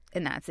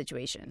in that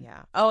situation.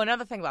 Yeah. Oh,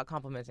 another thing about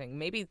complimenting,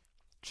 maybe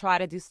try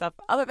to do stuff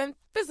other than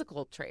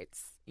physical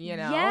traits,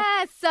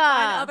 Yes.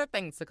 Find other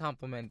things to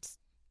compliment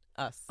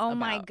us Oh,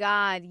 my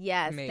God.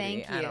 Yes. Maybe.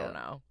 Thank you. I don't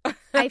know.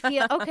 I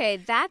feel, okay,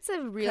 that's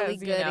a really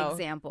good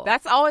example.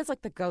 That's always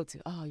like the go-to.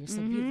 Oh, you're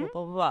so beautiful,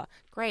 blah, blah, blah.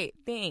 Great,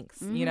 thanks.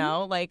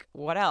 Like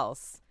what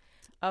else?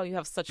 Oh, you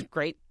have such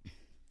great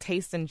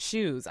taste in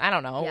shoes. I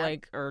don't know,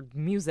 or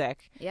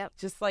music. Yep.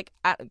 Just like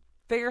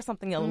figure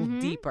something a little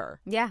deeper.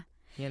 Yeah.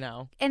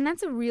 And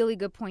that's a really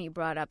good point you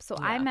brought up. So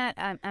I met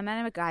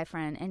a guy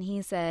friend, and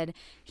he said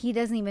he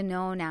doesn't even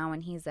know now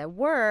when he's at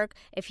work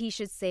if he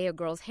should say a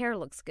girl's hair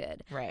looks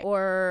good, right?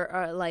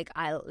 Or like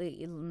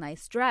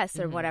nice dress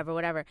or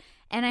whatever.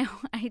 And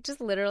I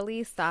just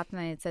literally stopped and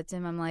I said to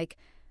him, I'm like,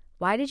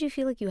 why did you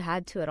feel like you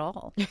had to at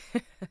all?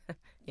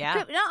 Yeah.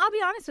 No, I'll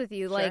be honest with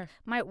you. Sure. Like,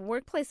 my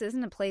workplace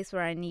isn't a place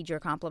where I need your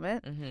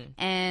compliment.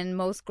 And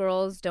most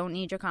girls don't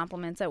need your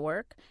compliments at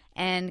work.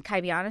 And can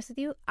I be honest with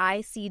you?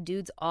 I see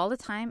dudes all the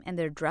time and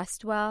they're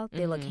dressed well.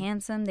 They look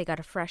handsome. They got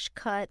a fresh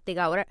cut. They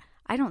got whatever.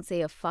 I don't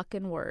say a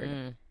fucking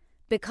word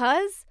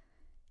because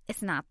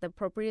it's not the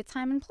appropriate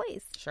time and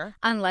place. Sure.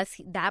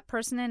 Unless that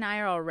person and I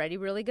are already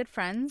really good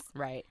friends.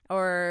 Right.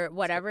 Or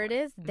whatever it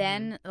is.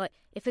 Then, like,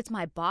 if it's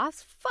my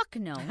boss, fuck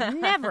no.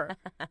 Never.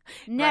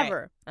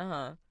 Never.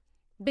 Right.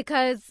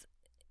 Because,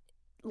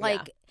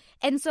 like,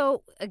 and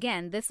so,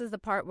 again, this is the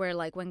part where,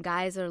 like, when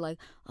guys are like,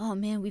 oh,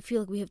 man, we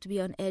feel like we have to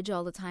be on edge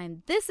all the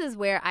time. This is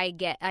where I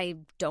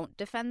don't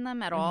defend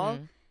them at all.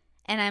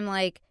 And I'm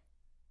like,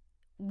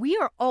 we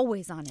are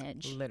always on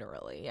edge.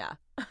 Literally, yeah.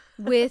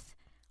 With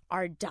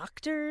our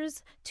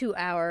doctors to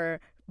our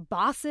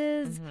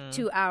bosses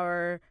to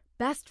our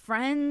best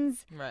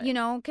friends, Right. you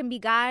know, can be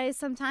guys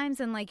sometimes.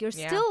 And like, you're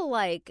still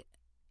like,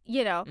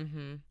 you know,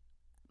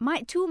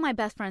 two of my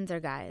best friends are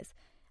guys.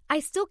 I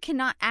still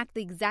cannot act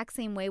the exact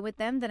same way with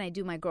them than I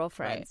do my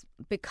girlfriends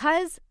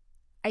because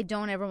I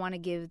don't ever want to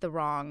give the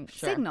wrong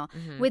signal.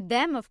 With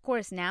them, of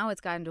course, now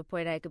it's gotten to a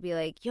point I could be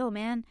like, yo,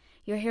 man,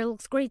 your hair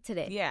looks great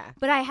today. Yeah.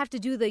 But I have to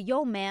do the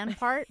yo, man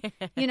part.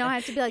 You know, I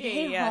have to be like,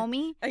 hey,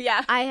 homie.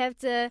 Yeah. I have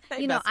to,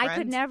 Hey, you know, best I could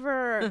friend.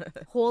 never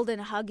hold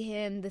and hug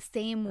him the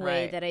same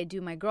way that I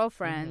do my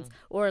girlfriends.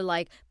 Or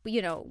like,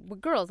 you know,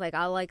 with girls, like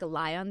I'll like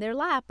lie on their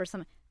lap or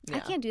something. Yeah. I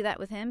can't do that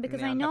with him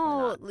because No, I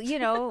know, definitely you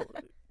know,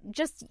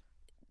 just,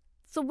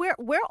 so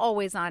we're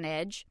always on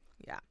edge.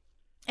 Yeah.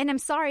 And I'm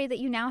sorry that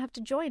you now have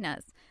to join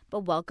us,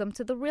 but welcome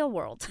to the real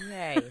world.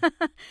 Yay.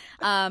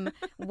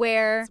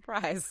 Where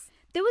Surprise.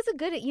 there was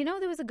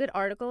a good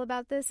article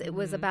about this. It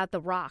was about The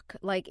Rock.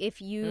 Like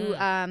if you,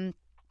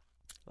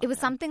 it was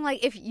something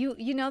like if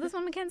you know this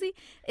one, Mackenzie?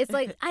 It's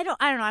like, I don't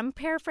know. I'm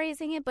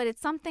paraphrasing it, but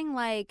it's something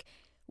like,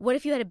 what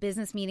if you had a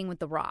business meeting with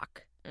The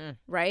Rock,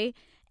 right?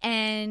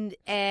 And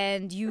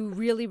you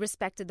really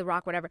respected The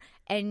Rock, whatever,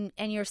 and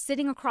you're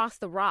sitting across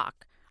The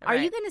Rock. Are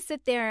you going to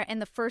sit there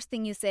and the first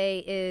thing you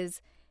say is,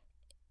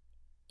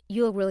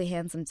 you look really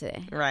handsome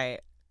today? Right.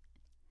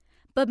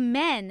 But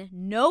men,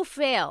 no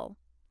fail,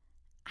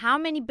 how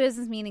many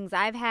business meetings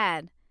I've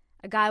had,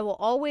 a guy will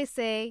always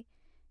say,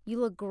 you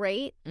look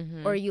great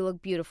or you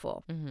look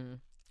beautiful.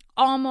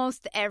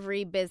 Almost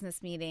every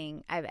business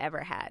meeting I've ever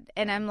had.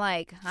 And I'm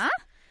like, huh?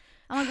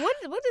 I'm like,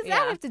 what does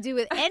that have to do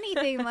with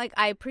anything? Like,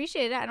 I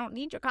appreciate it. I don't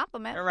need your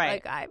compliment.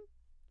 Right. Like, I'm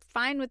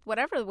fine with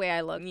whatever the way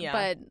I look. Yeah.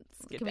 But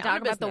Get can we down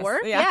talk to about the business.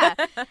 work? Yeah.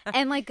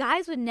 And like,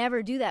 guys would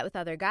never do that with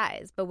other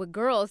guys. But with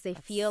girls, they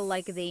feel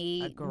like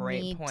they a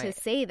great need to point.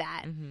 say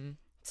that.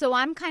 So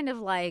I'm kind of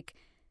like,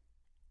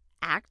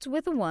 act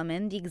with a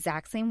woman the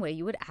exact same way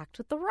you would act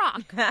with The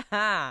Rock.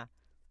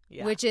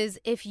 Yeah. Which is,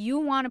 if you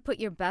want to put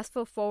your best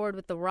foot forward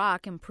with The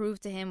Rock and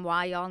prove to him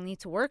why y'all need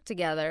to work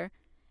together,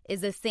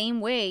 is the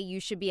same way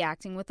you should be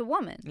acting with a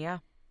woman. Yeah.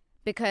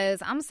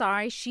 Because I'm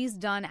sorry, she's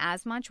done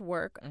as much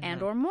work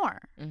and or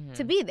more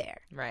to be there.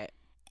 Right.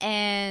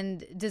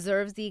 And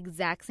deserves the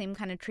exact same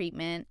kind of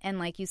treatment. And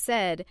like you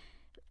said,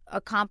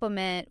 a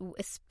compliment,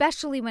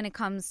 especially when it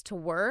comes to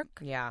work,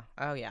 Yeah.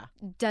 Oh, yeah.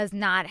 does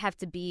not have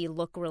to be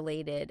look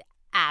related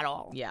at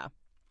all. Yeah.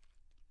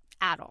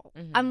 At all.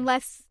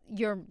 Unless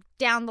you're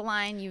down the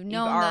line, you've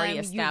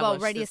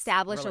already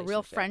established a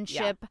real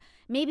friendship,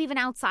 maybe even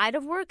outside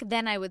of work,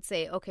 then I would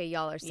say, okay,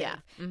 y'all are safe. Yeah.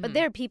 But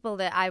there are people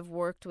that I've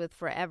worked with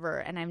forever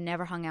and I've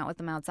never hung out with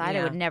them outside.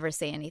 I would never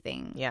say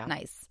anything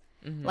nice.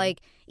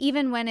 Like,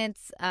 even when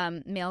it's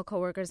male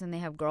coworkers and they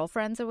have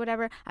girlfriends or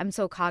whatever, I'm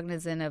so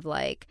cognizant of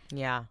like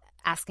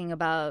asking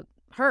about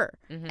her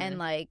and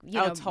like, you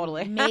know,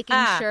 totally.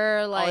 making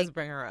sure like Always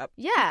bring her up.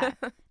 Yeah.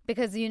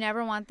 Because you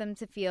never want them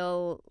to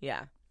feel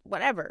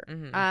whatever.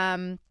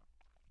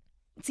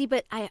 See,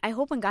 but I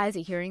hope when guys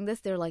are hearing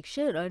this, they're like,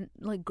 shit,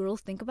 like girls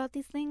think about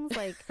these things,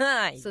 like,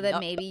 so that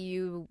maybe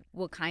you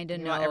will kind of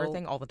know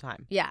everything all the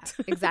time. Yeah,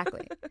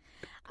 exactly.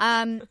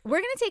 We're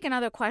going to take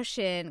another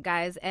question,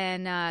 guys,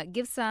 and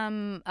give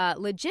some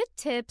legit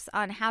tips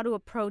on how to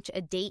approach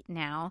a date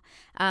now.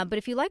 But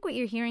if you like what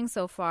you're hearing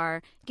so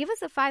far, give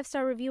us a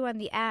 5-star review on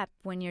the app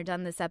when you're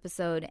done this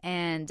episode.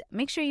 And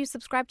make sure you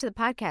subscribe to the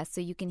podcast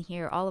so you can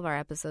hear all of our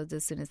episodes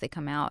as soon as they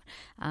come out.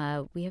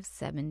 We have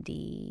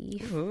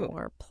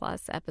 74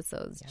 plus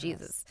episodes. Yes.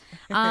 Jesus.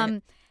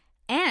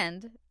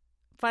 And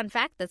fun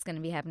fact that's going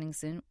to be happening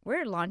soon,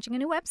 we're launching a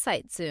new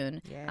website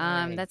soon.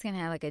 That's going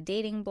to have like a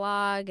dating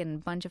blog and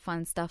a bunch of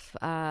fun stuff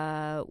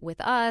with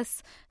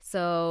us.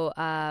 So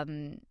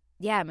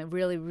yeah, I'm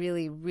really,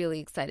 really, really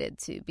excited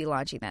to be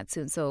launching that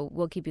soon. So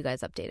we'll keep you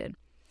guys updated.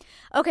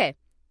 Okay,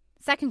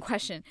 second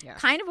question.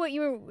 Kind of what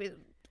you were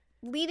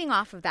leading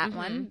off of that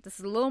one. This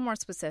is a little more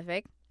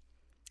specific.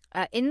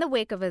 In the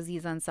wake of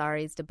Aziz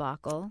Ansari's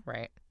debacle,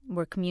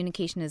 where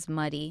communication is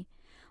muddy,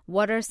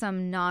 what are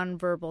some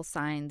nonverbal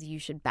signs you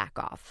should back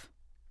off?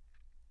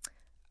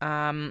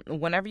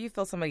 Whenever you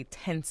feel somebody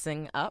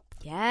tensing up,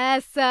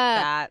 yes,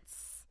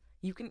 that's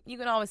you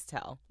can always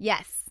tell.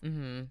 Yes,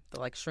 they're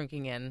like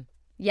shrinking in.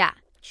 Yeah,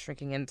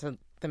 shrinking into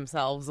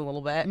themselves a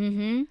little bit.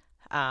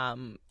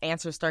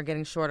 Answers start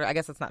getting shorter. I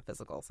guess it's not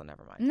physical, so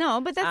never mind. No,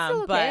 but that's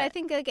still okay. But, I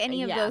think like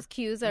any of those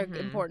cues are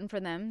important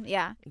for them.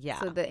 Yeah.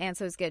 So the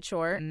answers get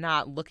short.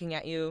 Not looking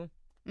at you.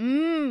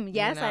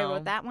 Yes, I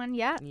wrote that one.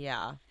 Yeah.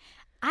 Yeah.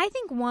 I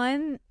think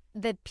one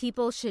that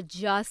people should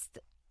just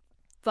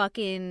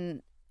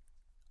fucking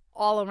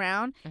all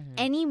around,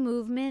 any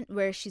movement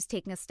where she's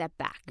taking a step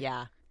back.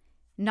 Yeah.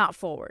 Not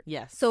forward.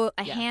 Yes. So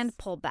a hand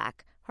pull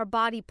back, her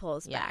body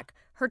pulls back,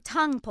 her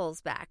tongue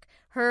pulls back,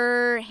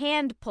 her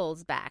hand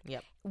pulls back.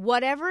 Yep.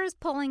 Whatever is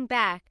pulling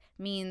back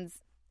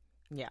means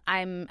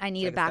I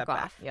need to back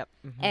off. Yep.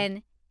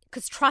 And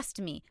because trust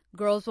me,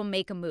 girls will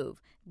make a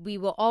move. We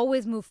will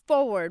always move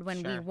forward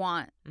when we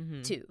want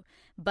to.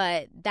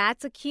 But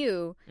that's a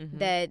cue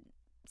that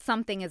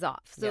something is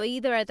off. So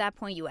either at that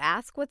point you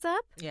ask what's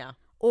up,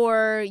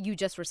 or you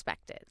just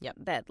respect it. Yep.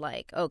 That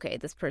like, okay,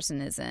 this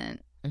person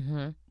isn't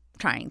Mm-hmm.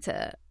 trying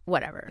to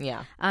whatever.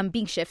 Yeah.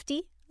 Being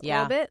shifty a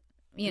Yeah. little bit.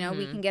 You know,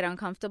 we can get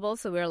uncomfortable.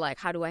 So we're like,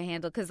 how do I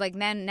handle? Because like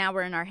now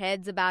we're in our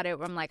heads about it.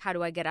 Where I'm like, how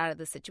do I get out of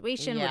the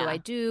situation? What do Yeah. I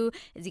do?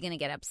 Is he going to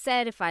get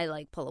upset if I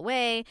like pull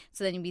away?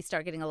 So then we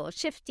start getting a little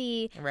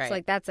shifty. Right. So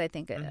like that's, I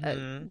think,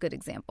 a good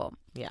example.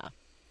 Yeah.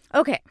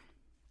 Okay.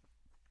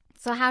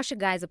 So how should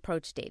guys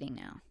approach dating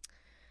now?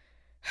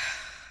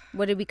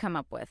 What did we come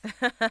up with?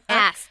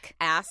 Ask.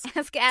 Ask.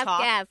 Ask,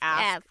 Talk,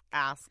 ask.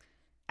 Ask.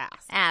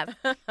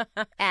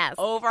 Ask.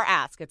 Over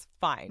ask. It's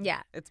fine.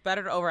 Yeah. It's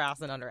better to over ask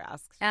than under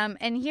ask. And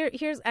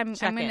here's I'm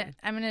Check gonna in.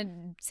 I'm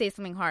gonna say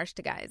something harsh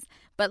to guys,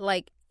 but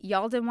like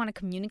y'all didn't want to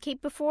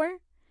communicate before.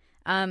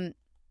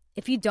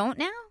 If you don't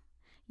now,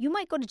 you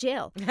might go to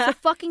jail. So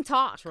fucking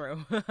talk.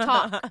 True.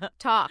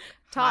 Talk.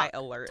 High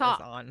alert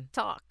talk, is on.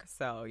 Talk.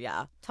 So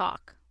yeah.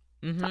 Talk.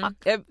 Mhm.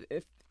 Talk.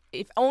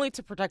 If only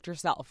to protect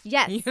yourself.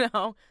 Yes. You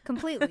know.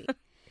 Completely.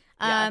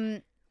 Yeah.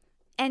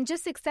 And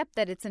just accept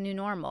that it's a new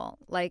normal.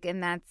 Like,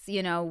 and that's,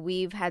 you know,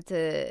 we've had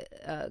to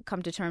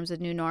come to terms with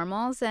new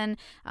normals. And,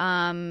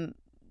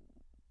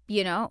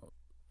 you know,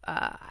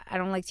 I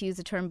don't like to use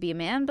the term be a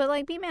man, but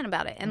like be a man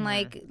about it. And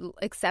like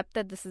accept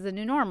that this is a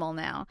new normal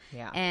now.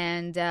 Yeah.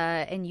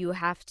 And you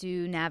have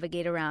to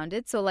navigate around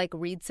it. So like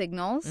read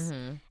signals.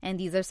 And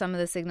these are some of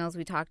the signals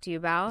we talked to you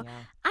about. Yeah.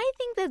 I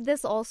think that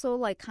this also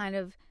like kind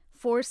of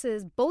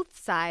forces both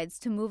sides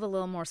to move a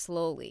little more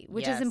slowly,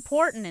 which is Yes.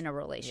 important in a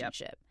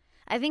relationship.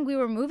 I think we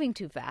were moving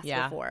too fast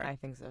before. I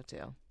think so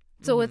too.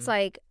 So it's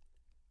like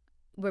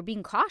we're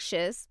being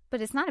cautious,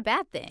 but it's not a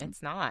bad thing.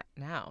 It's not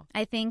now.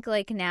 I think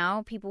like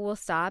now people will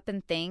stop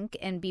and think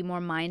and be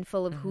more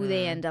mindful of who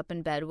they end up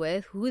in bed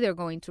with, who they're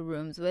going to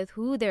rooms with,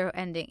 who they're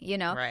ending, you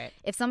know. Right.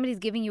 If somebody's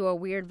giving you a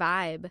weird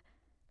vibe,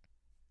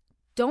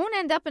 don't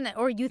end up in it,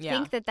 or you Yeah.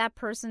 think that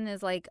person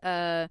is like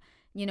a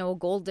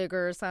gold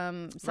digger or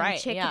some Right,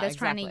 chick yeah, that's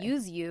trying to exactly.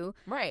 use you,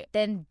 Right.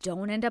 then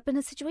don't end up in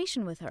a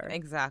situation with her.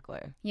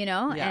 Exactly. You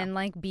know, Yeah. and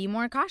like be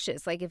more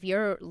cautious. Like if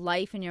your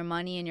life and your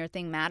money and your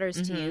thing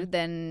matters to you,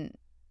 then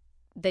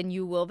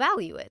you will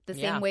value it. The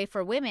Yeah. same way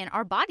for women,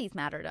 our bodies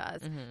matter to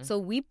us. Mhm. So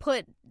we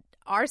put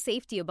our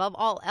safety above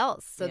all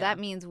else. So Yeah. that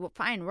means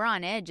fine, we're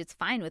on edge. It's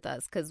fine with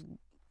us because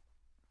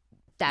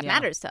that Yeah.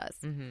 matters to us.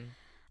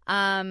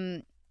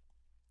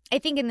 I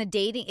think in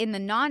the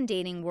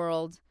non-dating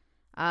world,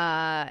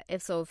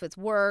 if it's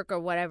work or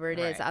whatever it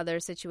is, Right. other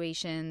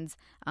situations,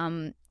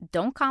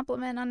 don't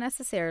compliment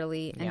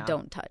unnecessarily and Yeah.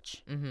 don't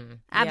touch. Mm-hmm.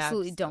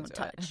 Absolutely don't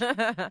touch.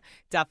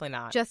 Definitely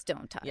not. Just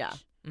don't touch. Yeah.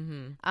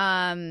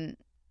 Mm-hmm.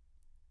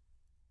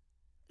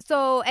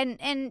 So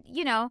and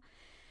you know,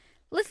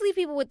 let's leave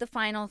people with the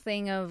final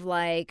thing of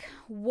like,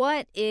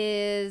 what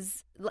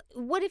if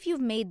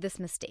you've made this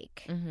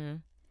mistake? Mm-hmm.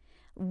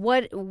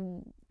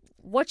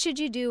 What should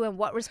you do, and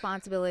what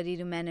responsibility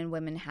do men and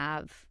women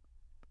have,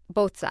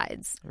 both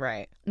sides,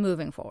 Right.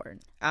 moving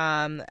forward?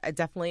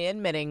 Definitely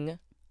admitting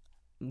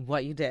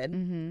what you did,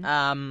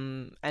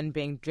 and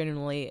being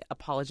genuinely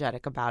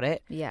apologetic about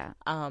it. Yeah.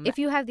 If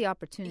you have the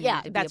opportunity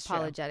to be that's true.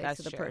 apologetic That's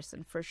to the true.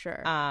 person, for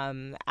sure.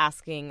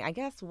 Asking, I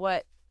guess,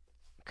 what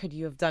could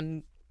you have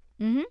done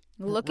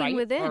Looking right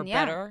within, or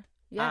yeah. better?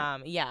 Yeah.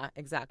 Yeah,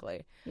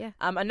 exactly. Yeah.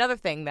 Another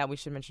thing that we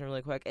should mention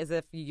really quick is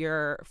if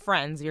your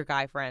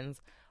guy friends,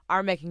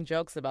 are making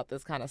jokes about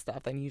this kind of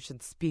stuff, then you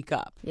should speak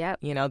up. Yep.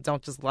 You know,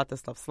 don't just let this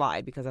stuff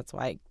slide, because that's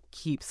why it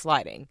keeps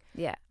sliding.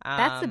 Yeah.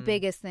 That's the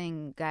biggest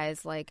thing,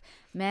 guys. Like,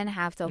 men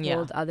have to Yeah.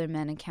 hold other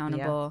men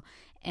accountable.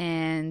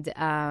 And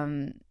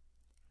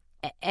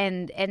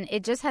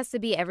it just has to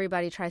be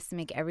everybody tries to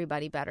make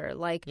everybody better.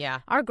 Like, Yeah.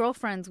 our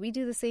girlfriends, we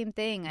do the same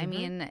thing. I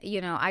mean, you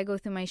know, I go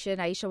through my shit.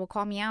 Aisha will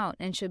call me out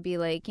and she'll be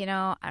like, you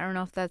know, I don't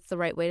know if that's the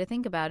right way to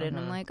think about it. And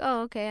I'm like,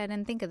 oh, okay, I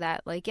didn't think of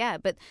that. Like, yeah,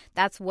 but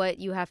that's what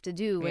you have to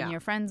do when Yeah. you're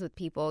friends with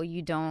people.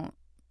 You don't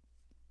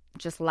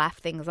just laugh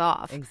things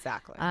off.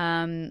 Exactly.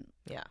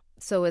 Yeah.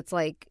 So it's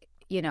like,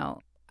 you know,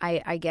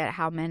 I get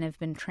how men have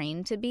been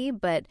trained to be,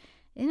 but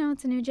you know,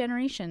 it's a new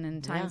generation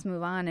and times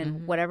move on,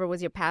 and whatever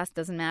was your past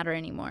doesn't matter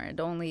anymore. It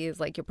only is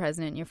like your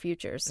present and your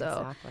future. So,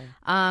 Exactly.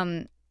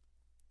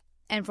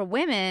 And for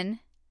women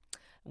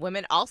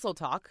also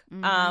talk.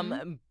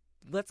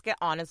 Let's get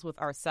honest with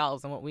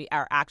ourselves and what we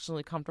are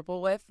actually comfortable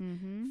with.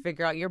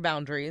 Figure out your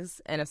boundaries,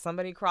 and if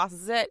somebody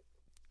crosses it,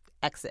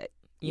 exit.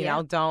 You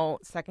know,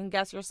 don't second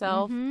guess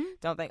yourself.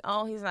 Don't think,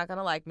 oh, he's not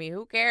gonna like me.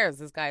 Who cares?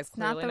 This guy's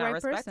clearly not right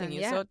respecting person.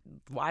 you. Yeah. So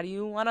why do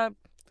you want to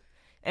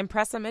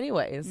impress him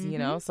anyways? You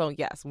know. So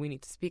yes, we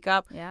need to speak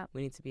up. Yeah.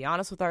 We need to be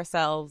honest with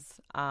ourselves.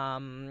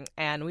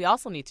 And we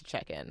also need to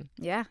check in.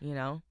 Yeah. You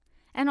know.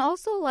 And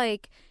also,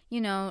 like, you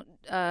know,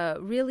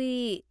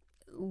 really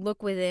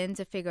look within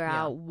to figure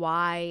out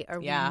why are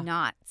we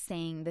not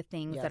saying the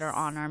things that are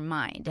on our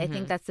mind. I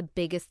think that's the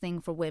biggest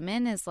thing for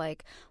women is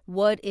like,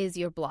 what is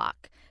your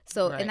block?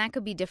 So, and that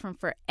could be different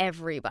for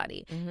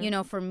everybody. You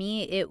know, for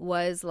me, it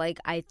was like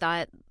I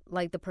thought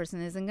like the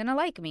person isn't going to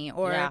like me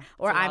or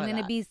I'm going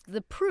to be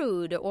the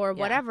prude or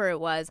whatever it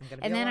was.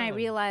 And then I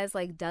realized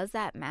like, does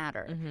that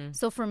matter?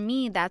 So for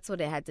me, that's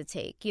what it had to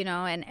take, you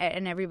know,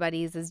 and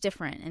everybody's is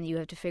different and you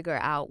have to figure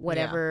out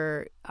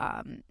whatever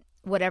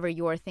whatever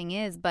your thing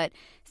is, but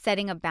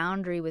setting a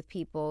boundary with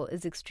people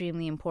is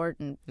extremely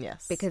important.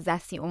 Yes. Because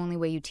that's the only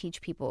way you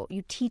teach people.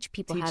 You teach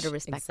people how to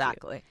respect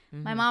you.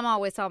 My mom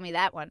always told me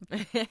that one.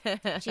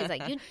 She's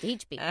like, you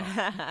teach people.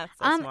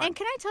 And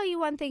can I tell you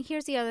one thing?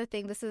 Here's the other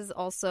thing. This is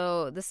a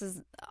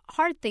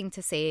hard thing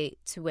to say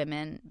to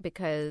women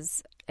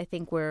because I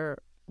think we're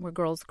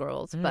girls,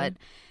 but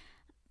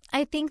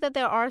I think that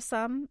there are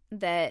some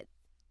that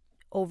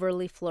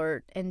overly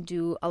flirt and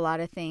do a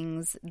lot of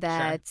things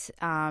that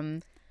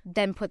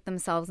then put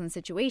themselves in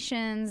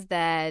situations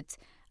that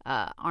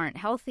aren't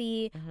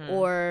healthy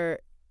or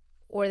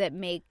that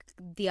make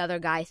the other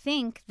guy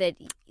think that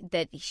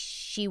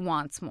she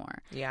wants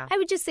more. Yeah. I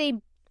would just say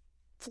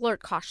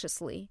flirt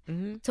cautiously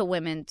to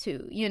women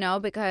too, you know,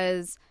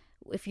 because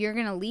if you're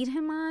going to lead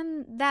him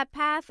on that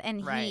path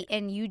and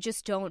and you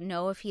just don't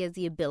know if he has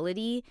the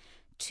ability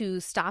to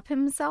stop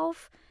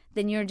himself,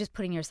 then you're just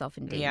putting yourself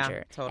in danger.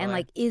 Yeah, totally. And,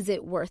 like, is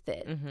it worth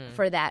it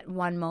for that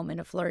one moment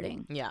of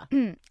flirting? Yeah.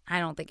 I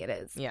don't think it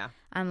is. Yeah.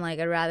 I'm like,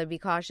 I'd rather be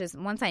cautious.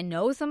 Once I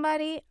know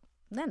somebody,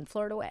 then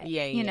flirt away.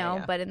 Yeah, you know?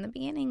 Yeah. But in the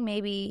beginning,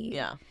 maybe.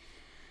 Yeah.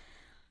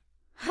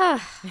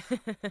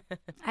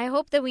 I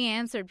hope that we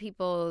answered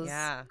people's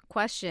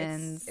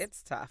questions.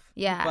 It's tough.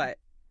 Yeah. But,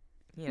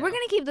 you know. We're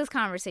going to keep this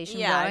conversation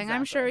going. Exactly.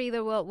 I'm sure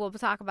either we'll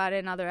talk about it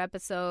in other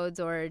episodes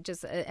or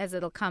just as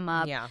it'll come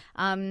up. Yeah.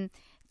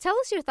 Tell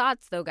us your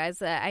thoughts, though,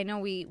 guys. I know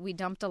we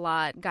dumped a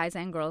lot, guys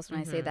and girls. When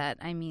I say that,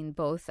 I mean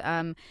both.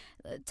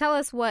 Tell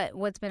us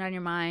what's been on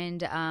your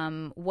mind,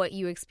 what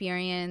you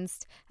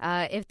experienced,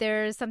 if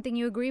there's something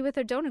you agree with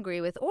or don't agree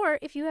with, or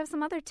if you have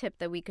some other tip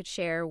that we could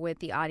share with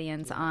the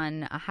audience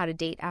on how to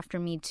date after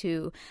Me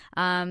Too.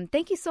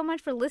 Thank you so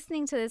much for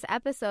listening to this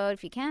episode.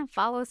 If you can,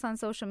 follow us on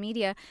social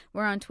media.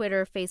 We're on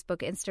Twitter, Facebook,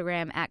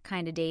 Instagram at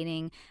Kinda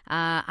Dating.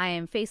 I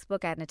am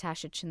Facebook at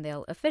Natasha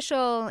Chandel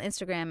Official,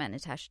 Instagram at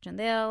Natasha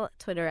Chandel,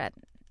 Twitter at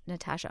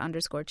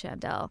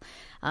Natasha_Chandel.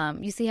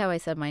 You see how I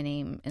said my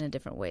name in a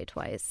different way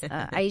twice.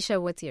 Aisha,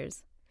 what's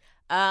yours?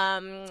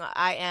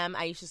 I am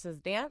Aisha Says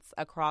Dance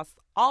across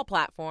all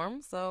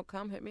platforms, so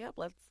come hit me up.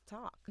 Let's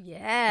talk.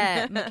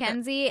 Yeah.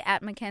 Mackenzie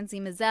at Mackenzie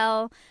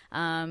Mazzell.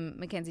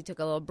 Mackenzie took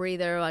a little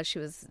breather while she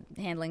was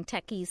handling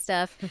techie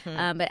stuff,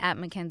 but at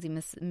Mackenzie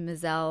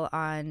Mazzell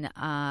on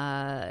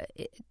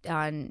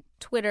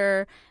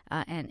Twitter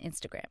and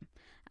Instagram.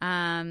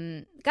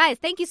 Guys,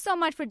 thank you so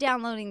much for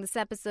downloading this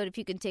episode. If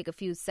you can take a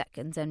few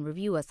seconds and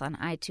review us on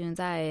iTunes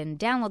and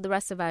download the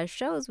rest of our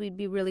shows, we'd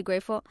be really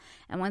grateful.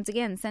 And once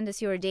again, send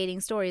us your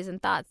dating stories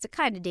and thoughts to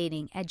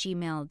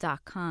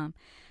kindadating@gmail.com.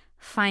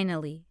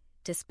 Finally,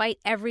 despite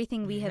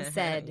everything we have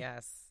said,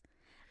 yes,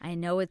 I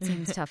know it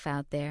seems tough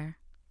out there,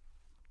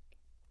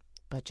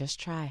 but just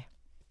try.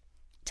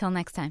 Till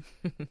next time.